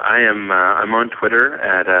 Yeah, I'm on Twitter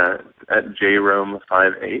at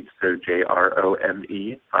jrome58, so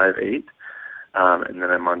JROME58, and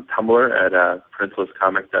then I'm on Tumblr at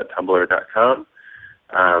princelesscomic.tumblr.com.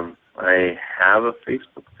 I have a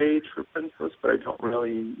Facebook page for Princeless, but I don't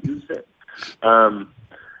really use it. And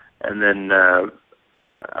then I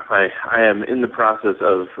am in the process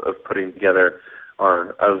of putting together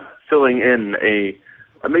or of filling in a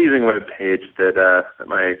amazing web page that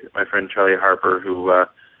my friend Charlie Harper, who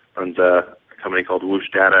runs a company called Whoosh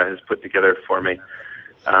Data, has put together for me.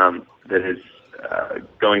 That is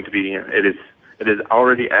going to be it is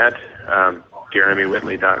already at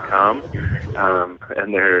JeremyWhittley.com,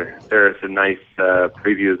 and there are some nice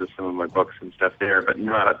previews of some of my books and stuff there, but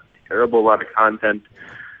not a terrible lot of content.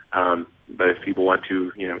 But if people want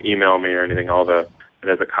to, email me or anything, it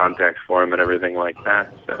has a contact form and everything like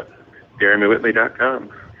that. So JeremyWhittley.com.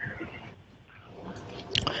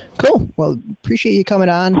 Cool. Well, appreciate you coming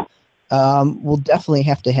on. We'll definitely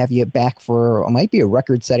have to have you back for, it might be a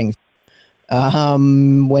record-setting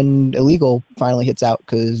when Illegal finally hits out,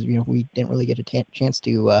 because we didn't really get a chance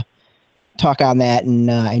to talk on that,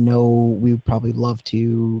 and I know we would probably love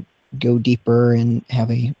to go deeper and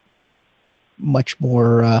have a much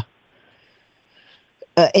more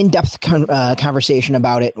in-depth conversation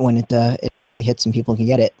about it when it hits and people can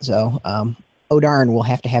get it. So, oh darn, we'll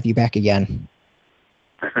have to have you back again.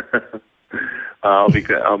 I'll be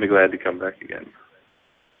glad to come back again.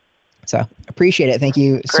 So appreciate it. Thank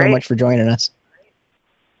you so much for joining us.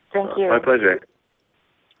 Thank you. My pleasure.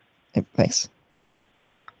 Thanks.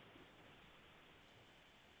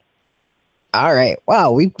 All right.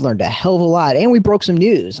 Wow, we learned a hell of a lot, and we broke some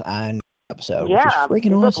news on the episode. Yeah, which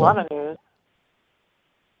is freaking awesome. A lot of news.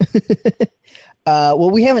 Well,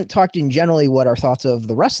 we haven't talked in generally what our thoughts of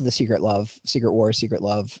the rest of the Secret Wars, Secret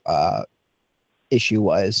Love issue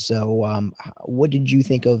was. So, what did you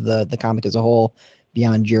think of the comic as a whole,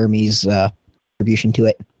 beyond Jeremy's contribution to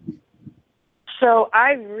it? So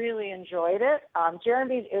I really enjoyed it.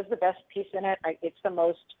 Jeremy's is the best piece in it. It's the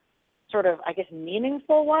most sort of, I guess,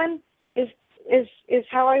 meaningful one. Is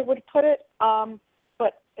how I would put it.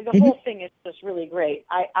 But the whole thing is just really great.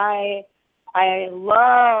 I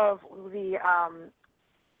love the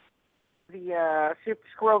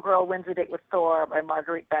Squirrel Girl Wins a Date with Thor by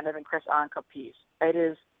Marguerite Bennett and Chris Anka piece. It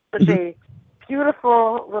is such a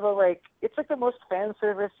beautiful little, it's like the most fan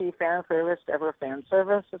service ever fan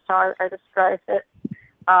service is how I describe it.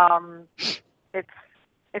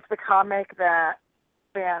 It's the comic that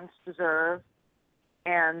fans deserve,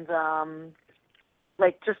 and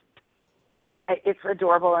it's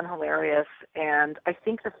adorable and hilarious. And I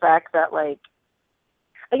think the fact that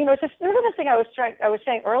it's just the thing I was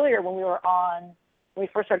saying earlier when we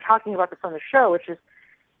first started talking about this on the show, which is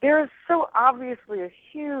there is so obviously a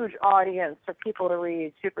huge audience for people to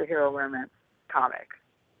read superhero romance comics.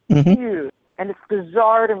 Huge. And it's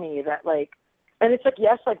bizarre to me that and it's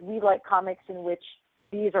yes, we like comics in which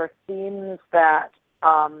these are themes that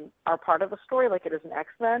are part of the story, like it is in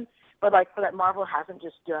X-Men. But for that, Marvel hasn't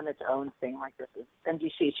just done its own thing like this, and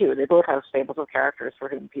DC too. They both have stables of characters for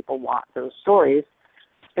whom people want those stories.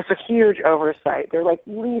 It's a huge oversight. They're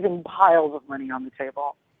leaving piles of money on the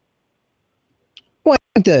table. Well,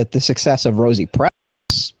 I think the success of Rosie Press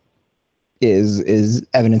is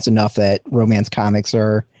evidence enough that romance comics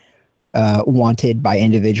are wanted by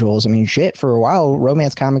individuals. I mean, for a while,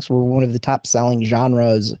 romance comics were one of the top-selling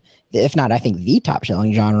genres, if not, I think, the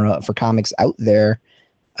top-selling genre for comics out there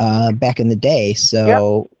back in the day.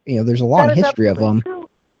 So, there's a long history of them. True.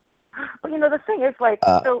 Well, the thing is,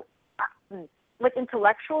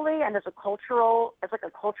 intellectually and as a cultural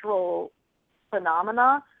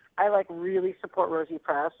phenomena, I really support Rosie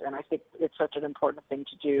Press, and I think it's such an important thing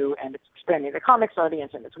to do, and it's expanding the comics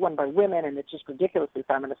audience, and it's won by women, and it's just ridiculously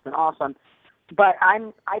feminist and awesome. But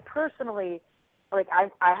I personally, I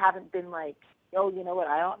haven't been what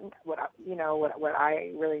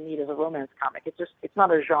I really need is a romance comic. It's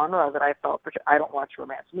not a genre that I felt. I don't watch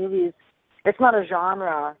romance movies. It's not a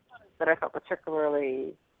genre that I felt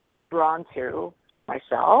particularly drawn to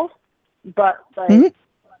myself. But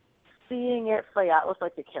seeing it play out with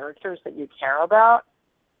the characters that you care about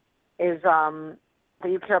is that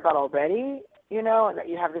you care about already, and that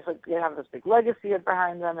you have this big legacy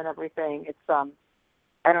behind them and everything. It's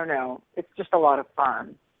I don't know. It's just a lot of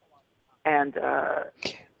fun. And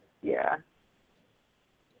yeah,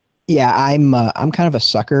 I'm kind of a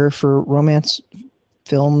sucker for romance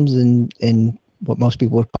films and what most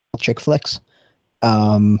people would call chick flicks.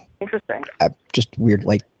 Interesting. Just weird.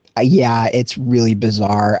 Yeah, it's really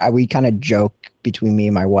bizarre. We kind of joke between me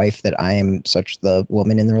and my wife that I am such the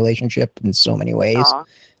woman in the relationship in so many ways. Aw.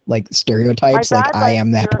 Like My stereotypes, like dad I likes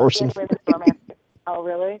am that European person. women's romance. Oh,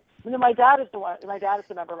 really? No, my dad is the one. My dad is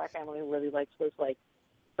the member of my family who really likes those like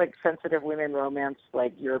sensitive women romance,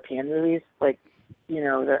 like European movies. Like, you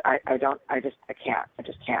know, that I just can't.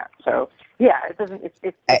 So yeah, it doesn't.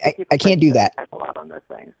 I can't do that. A lot on those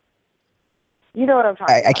things. You know what I'm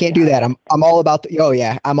talking about? I can't do that. I'm all about the. Oh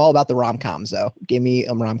yeah, I'm all about the rom-coms though. Give me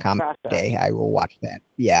a rom-com day. I will watch that.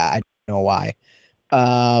 Yeah, I don't know why.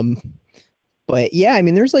 But yeah, I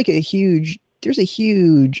mean, there's a huge.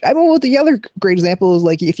 I mean, well, the other great example is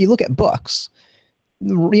like if you look at books,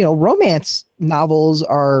 romance novels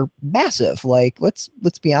are massive. Like let's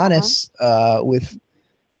be honest, with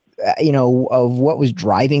of what was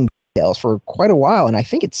driving sales for quite a while, and I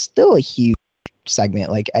think it's still a huge segment.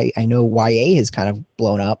 Like I know YA has kind of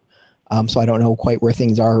blown up, so I don't know quite where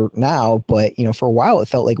things are now, but for a while it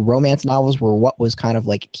felt like romance novels were what was kind of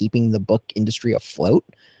like keeping the book industry afloat.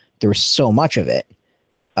 There was so much of it.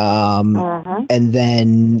 And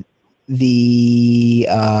then the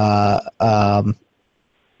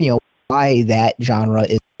why that genre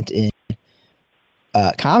isn't in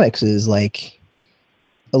comics is like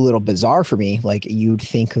a little bizarre for me. Like you'd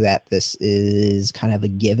think that this is kind of a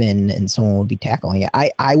given and someone would be tackling it.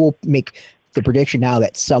 I will make the prediction now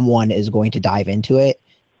that someone is going to dive into it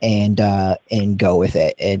and go with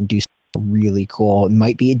it and do something really cool. It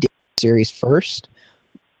might be a series first.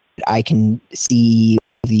 I can see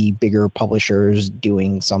the bigger publishers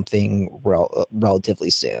doing something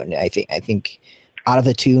relatively soon. I think out of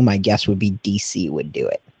the two, my guess would be DC would do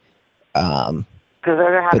it. Because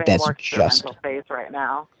they're having a more experimental phase right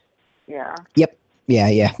now. Yeah. Yep.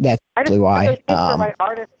 Yeah. That's probably why. They picked the right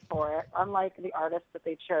artists for it, unlike the artists that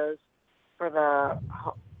they chose for the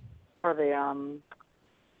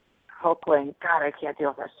Hulkling. God, I can't deal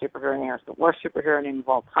with our superhero name. It's the worst superhero name of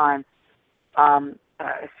all time.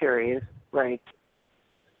 Series, like,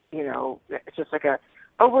 it's just like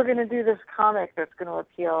we're going to do this comic that's going to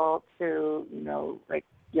appeal to, like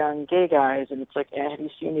young gay guys. And it's like, have you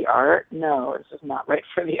seen the art? No, this is not right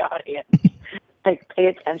for the audience. Like, pay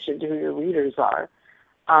attention to who your readers are.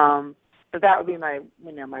 So that would be my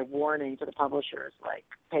warning to the publishers, like,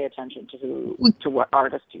 pay attention to what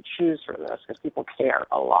artists you choose for this, because people care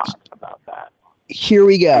a lot about that. Here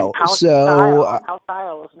we go. House Style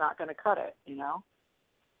is not going to cut it,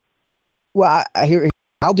 Well,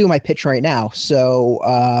 I'll do my pitch right now. So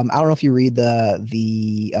I don't know if you read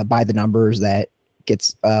the by the numbers that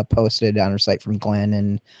gets posted on our site from Glenn,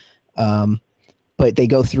 and but they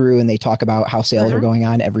go through and they talk about how sales are going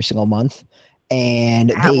on every single month,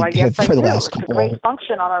 and they have for the last couple. It's a great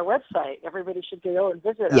function on our website. Everybody should go and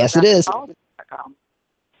visit. Yes, it is.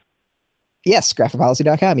 Yes,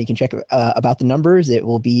 graphicpolicy.com. You can check about the numbers. It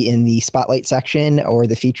will be in the spotlight section or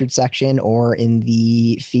the featured section or in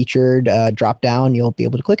the featured drop down. You'll be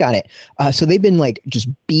able to click on it. So they've been like just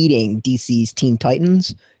beating DC's Teen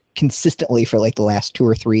Titans consistently for like the last 2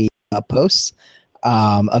 or 3 posts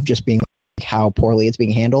of just being like how poorly it's being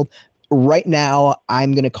handled. Right now,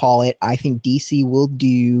 I'm going to call it. I think DC will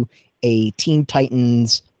do a Teen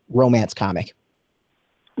Titans romance comic.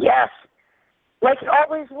 Yes, like it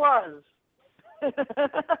always was. I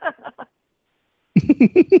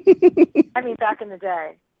mean, back in the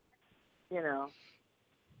day,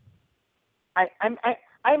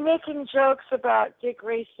 I'm making jokes about Dick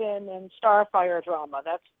Grayson and Starfire drama.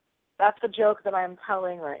 That's the joke that I'm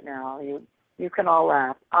telling right now. You can all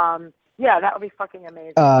laugh. Yeah, that would be fucking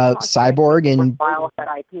amazing. Cyborg and that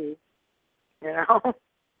IP.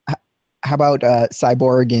 How about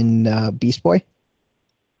Cyborg and Beast Boy?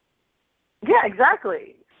 Yeah,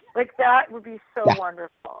 exactly. Like, that would be so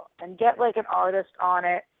wonderful. And get, like, an artist on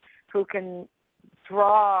it who can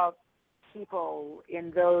draw people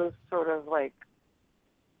in those sort of, like,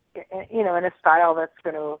 in a style that's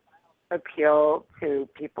going to appeal to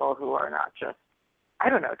people who are not just, I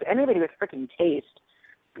don't know, to anybody with freaking taste.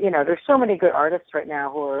 There's so many good artists right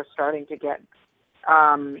now who are starting to get,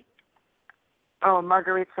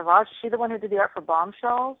 Marguerite Sauvage, is she the one who did the art for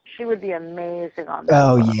Bombshells? She would be amazing on that.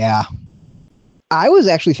 Oh, yeah. I was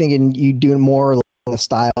actually thinking you doing more like the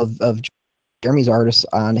style of Jeremy's artists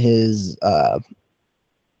on his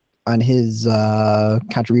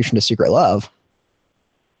contribution to Secret Love.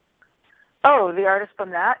 Oh, the artist from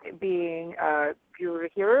that being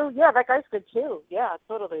Hero? Yeah, that guy's good too. Yeah,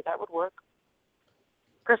 totally. That would work.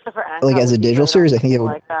 Christopher Anka. Like as a digital series, I think it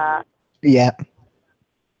would. Like that. Yeah.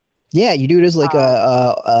 Yeah, you do it as like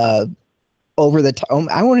a over the top.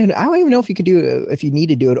 I don't even know if you could do it if you need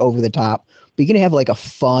to do it over the top, But you're going to have like a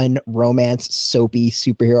fun romance, soapy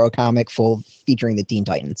superhero comic featuring the Teen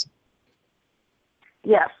Titans.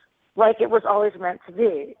 Yes, like it was always meant to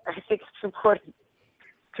be. I think it's important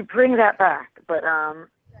to bring that back. But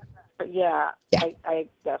yeah. I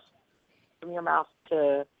guess from your mouth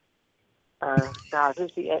to God,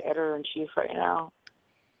 who's the editor-in-chief right now?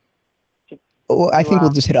 Well, I think we'll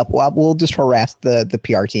just hit up. We'll just harass the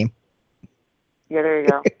PR team. Yeah, there you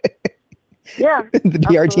go. Yeah, the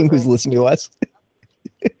PR team who's listening to us.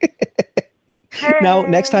 Hey. Now,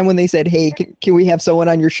 next time when they said, "Hey, can we have someone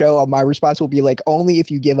on your show?" My response will be like, "Only if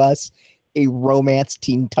you give us a romance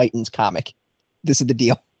Teen Titans comic. This is the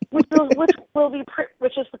deal."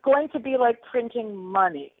 which is going to be like printing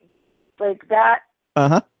money, like that.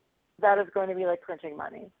 That is going to be like printing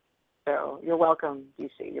money. So you're welcome,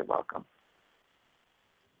 DC. You're welcome.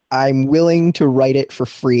 I'm willing to write it for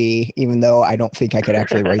free, even though I don't think I could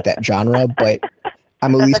actually write that genre, but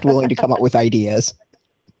I'm at least willing to come up with ideas.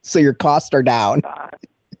 So your costs are down.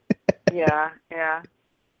 Yeah.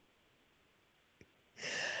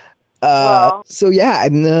 So yeah,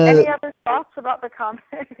 any other thoughts about the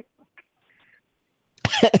comic?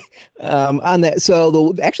 On that, so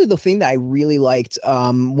the thing that I really liked,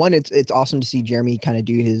 one, it's awesome to see Jeremy kind of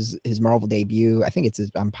do his Marvel debut. I think it's his.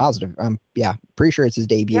 I'm positive. Pretty sure it's his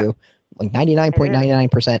debut. Yep. Like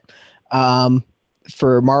 99.99%.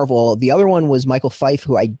 For Marvel. The other one was Michael Fife,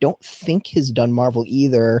 who I don't think has done Marvel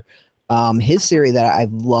either. His series that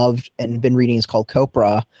I've loved and been reading is called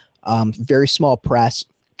Copra. Very small press,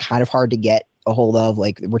 kind of hard to get a hold of.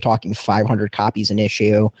 Like we're talking 500 copies an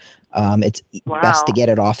issue. It's best to get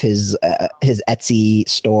it off his Etsy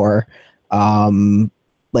store.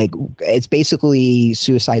 Like it's basically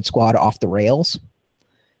Suicide Squad off the rails.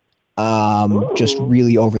 Just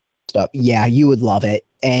really over stuff. Yeah, you would love it.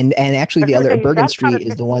 And actually the other Bergen Street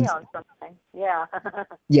is the ones. Yeah.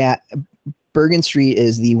 Yeah, Bergen Street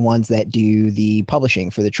is the ones that do the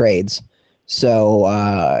publishing for the trades. So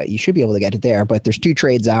you should be able to get it there. But there's 2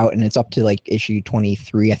 trades out, and it's up to like issue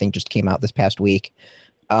 23. I think just came out this past week.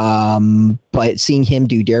 But seeing him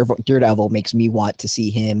do Daredevil makes me want to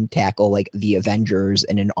see him tackle like the Avengers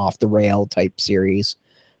in an off the rail type series.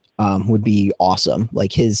 Would be awesome.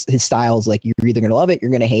 Like his style is like, you're either gonna love it,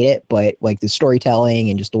 you're gonna hate it, but like the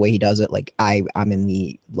storytelling and just the way he does it, like I'm in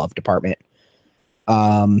the love department.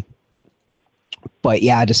 But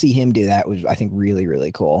yeah, to see him do that was, I think, really,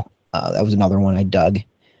 really cool. That was another one I dug.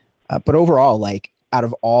 But overall, like out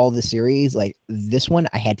of all the series, like this one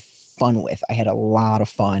I had fun with. I had a lot of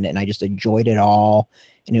fun and I just enjoyed it all.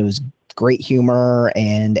 And it was great humor.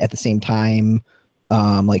 And at the same time,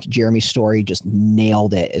 like Jeremy's story just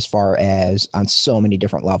nailed it as far as on so many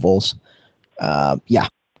different levels. Yeah,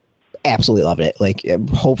 absolutely loved it. Like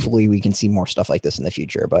hopefully we can see more stuff like this in the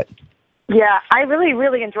future, but. Yeah, I really,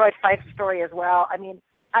 really enjoyed Fife's story as well. I mean,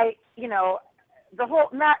 the whole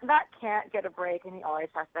Matt can't get a break, and he always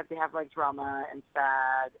has to have like drama and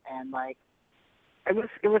sad, and like I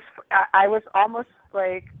was almost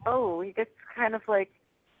like, oh, he gets kind of like,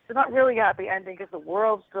 it's not really a happy ending because the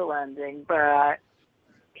world's still ending, but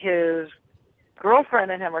his girlfriend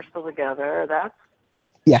and him are still together. That's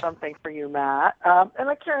something for you, Matt. And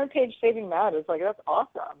like Karen Page saving Matt is like, that's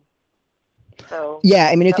awesome. So yeah,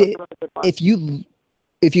 I mean, if you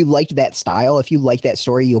liked that style, if you like that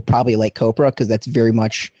story, you'll probably like Copra, because that's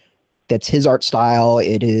his art style.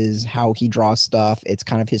 It is how he draws stuff. It's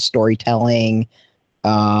kind of his storytelling.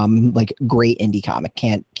 Like great indie comic.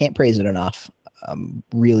 Can't praise it enough.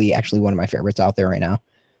 Really, actually one of my favorites out there right now.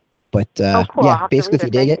 But cool. yeah, basically if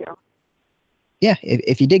you dig it, yeah,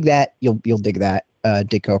 if you dig that, you'll dig that.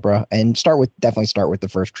 Dig Copra, and definitely start with the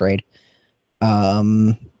first trade.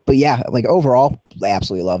 But yeah, like overall, I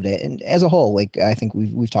absolutely loved it. And as a whole, like I think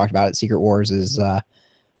we've talked about it. Secret Wars is and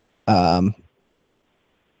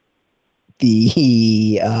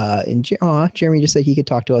Jeremy just said he could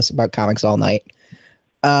talk to us about comics all night.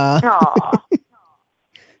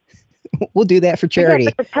 We'll do that for charity.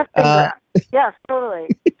 It's like the testing ground. Yes, totally.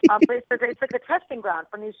 But it's like the testing ground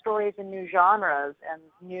for new stories and new genres and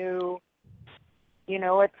new.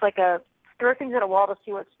 It's like throw things at a wall to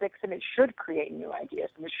see what sticks, and it should create new ideas,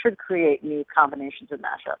 and it should create new combinations and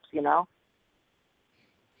mashups,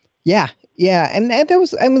 Yeah, and that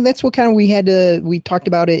was, I mean, that's what kind of we talked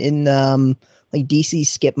about it in like DC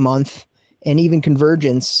Skip Month and even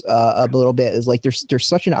Convergence a little bit, is like there's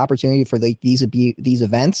such an opportunity for like these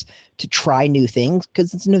events to try new things,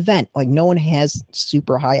 because it's an event. Like no one has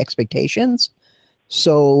super high expectations,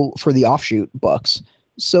 so for the offshoot books,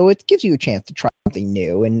 so it gives you a chance to try something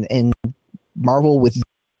new, and Marvel with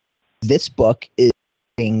this book is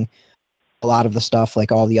doing a lot of the stuff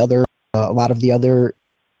like a lot of the other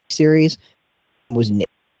series, was new.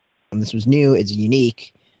 This was new. It's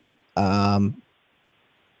unique.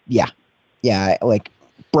 Yeah, like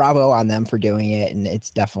bravo on them for doing it, and it's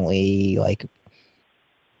definitely like,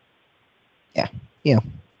 yeah, you know,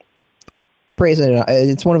 praise it.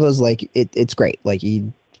 It's one of those like it's great. Like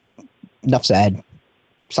enough said,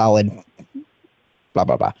 solid. Blah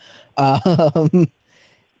blah blah. I'm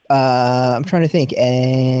trying to think.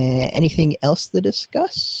 Anything else to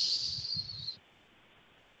discuss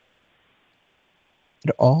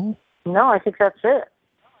at all? No, I think that's it.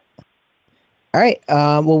 All right.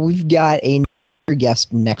 Well, we've got another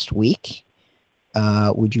guest next week.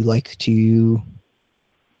 Would you like to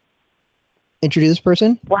introduce this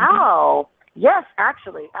person? Wow. Yes,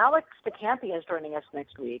 actually, Alex DeCampi is joining us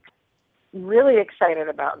next week. Really excited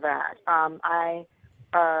about that.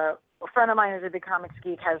 A friend of mine who's a big comics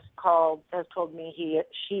geek has told me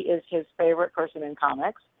she is his favorite person in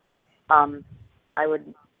comics. That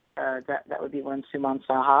would be one Suman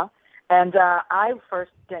Saha. And I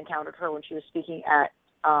first encountered her when she was speaking at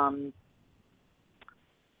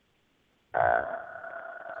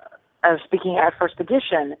First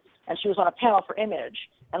Edition, and she was on a panel for Image.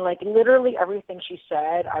 And like literally everything she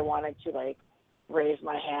said, I wanted to like raise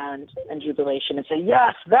my hand in jubilation and say,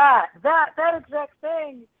 yes, that exact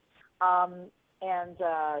thing.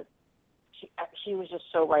 She was just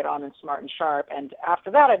so right on and smart and sharp. And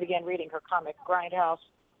after that, I began reading her comic Grindhouse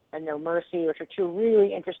and No Mercy, which are two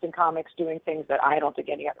really interesting comics doing things that I don't think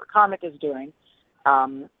any other comic is doing.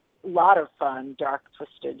 A lot of fun, dark,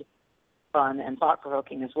 twisted fun, and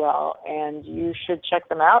thought-provoking as well. And you should check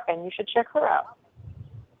them out, and you should check her out.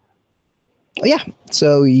 Yeah,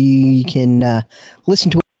 so you can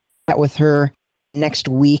listen to that with her next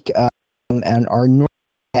week on our North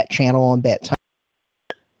channel on that time.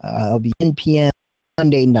 It'll be 10 p.m.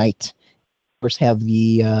 Sunday night. Of course, have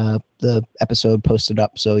the episode posted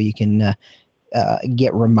up so you can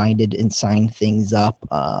get reminded and sign things up.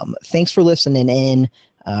 Thanks for listening in.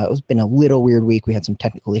 It's been a little weird week. We had some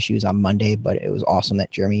technical issues on Monday, but it was awesome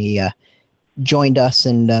that Jeremy joined us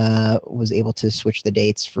and was able to switch the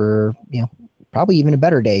dates for, probably even a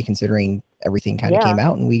better day considering everything kind of came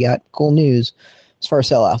out and we got cool news as far as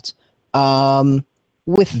sellouts.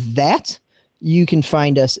 With that, you can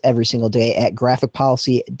find us every single day at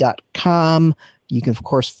graphicpolicy.com. You can, of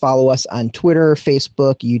course, follow us on Twitter,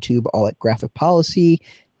 Facebook, YouTube, all at Graphic Policy.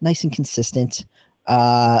 Nice and consistent.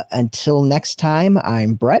 Until next time,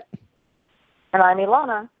 I'm Brett. And I'm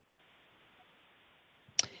Ilana.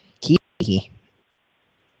 Kiki.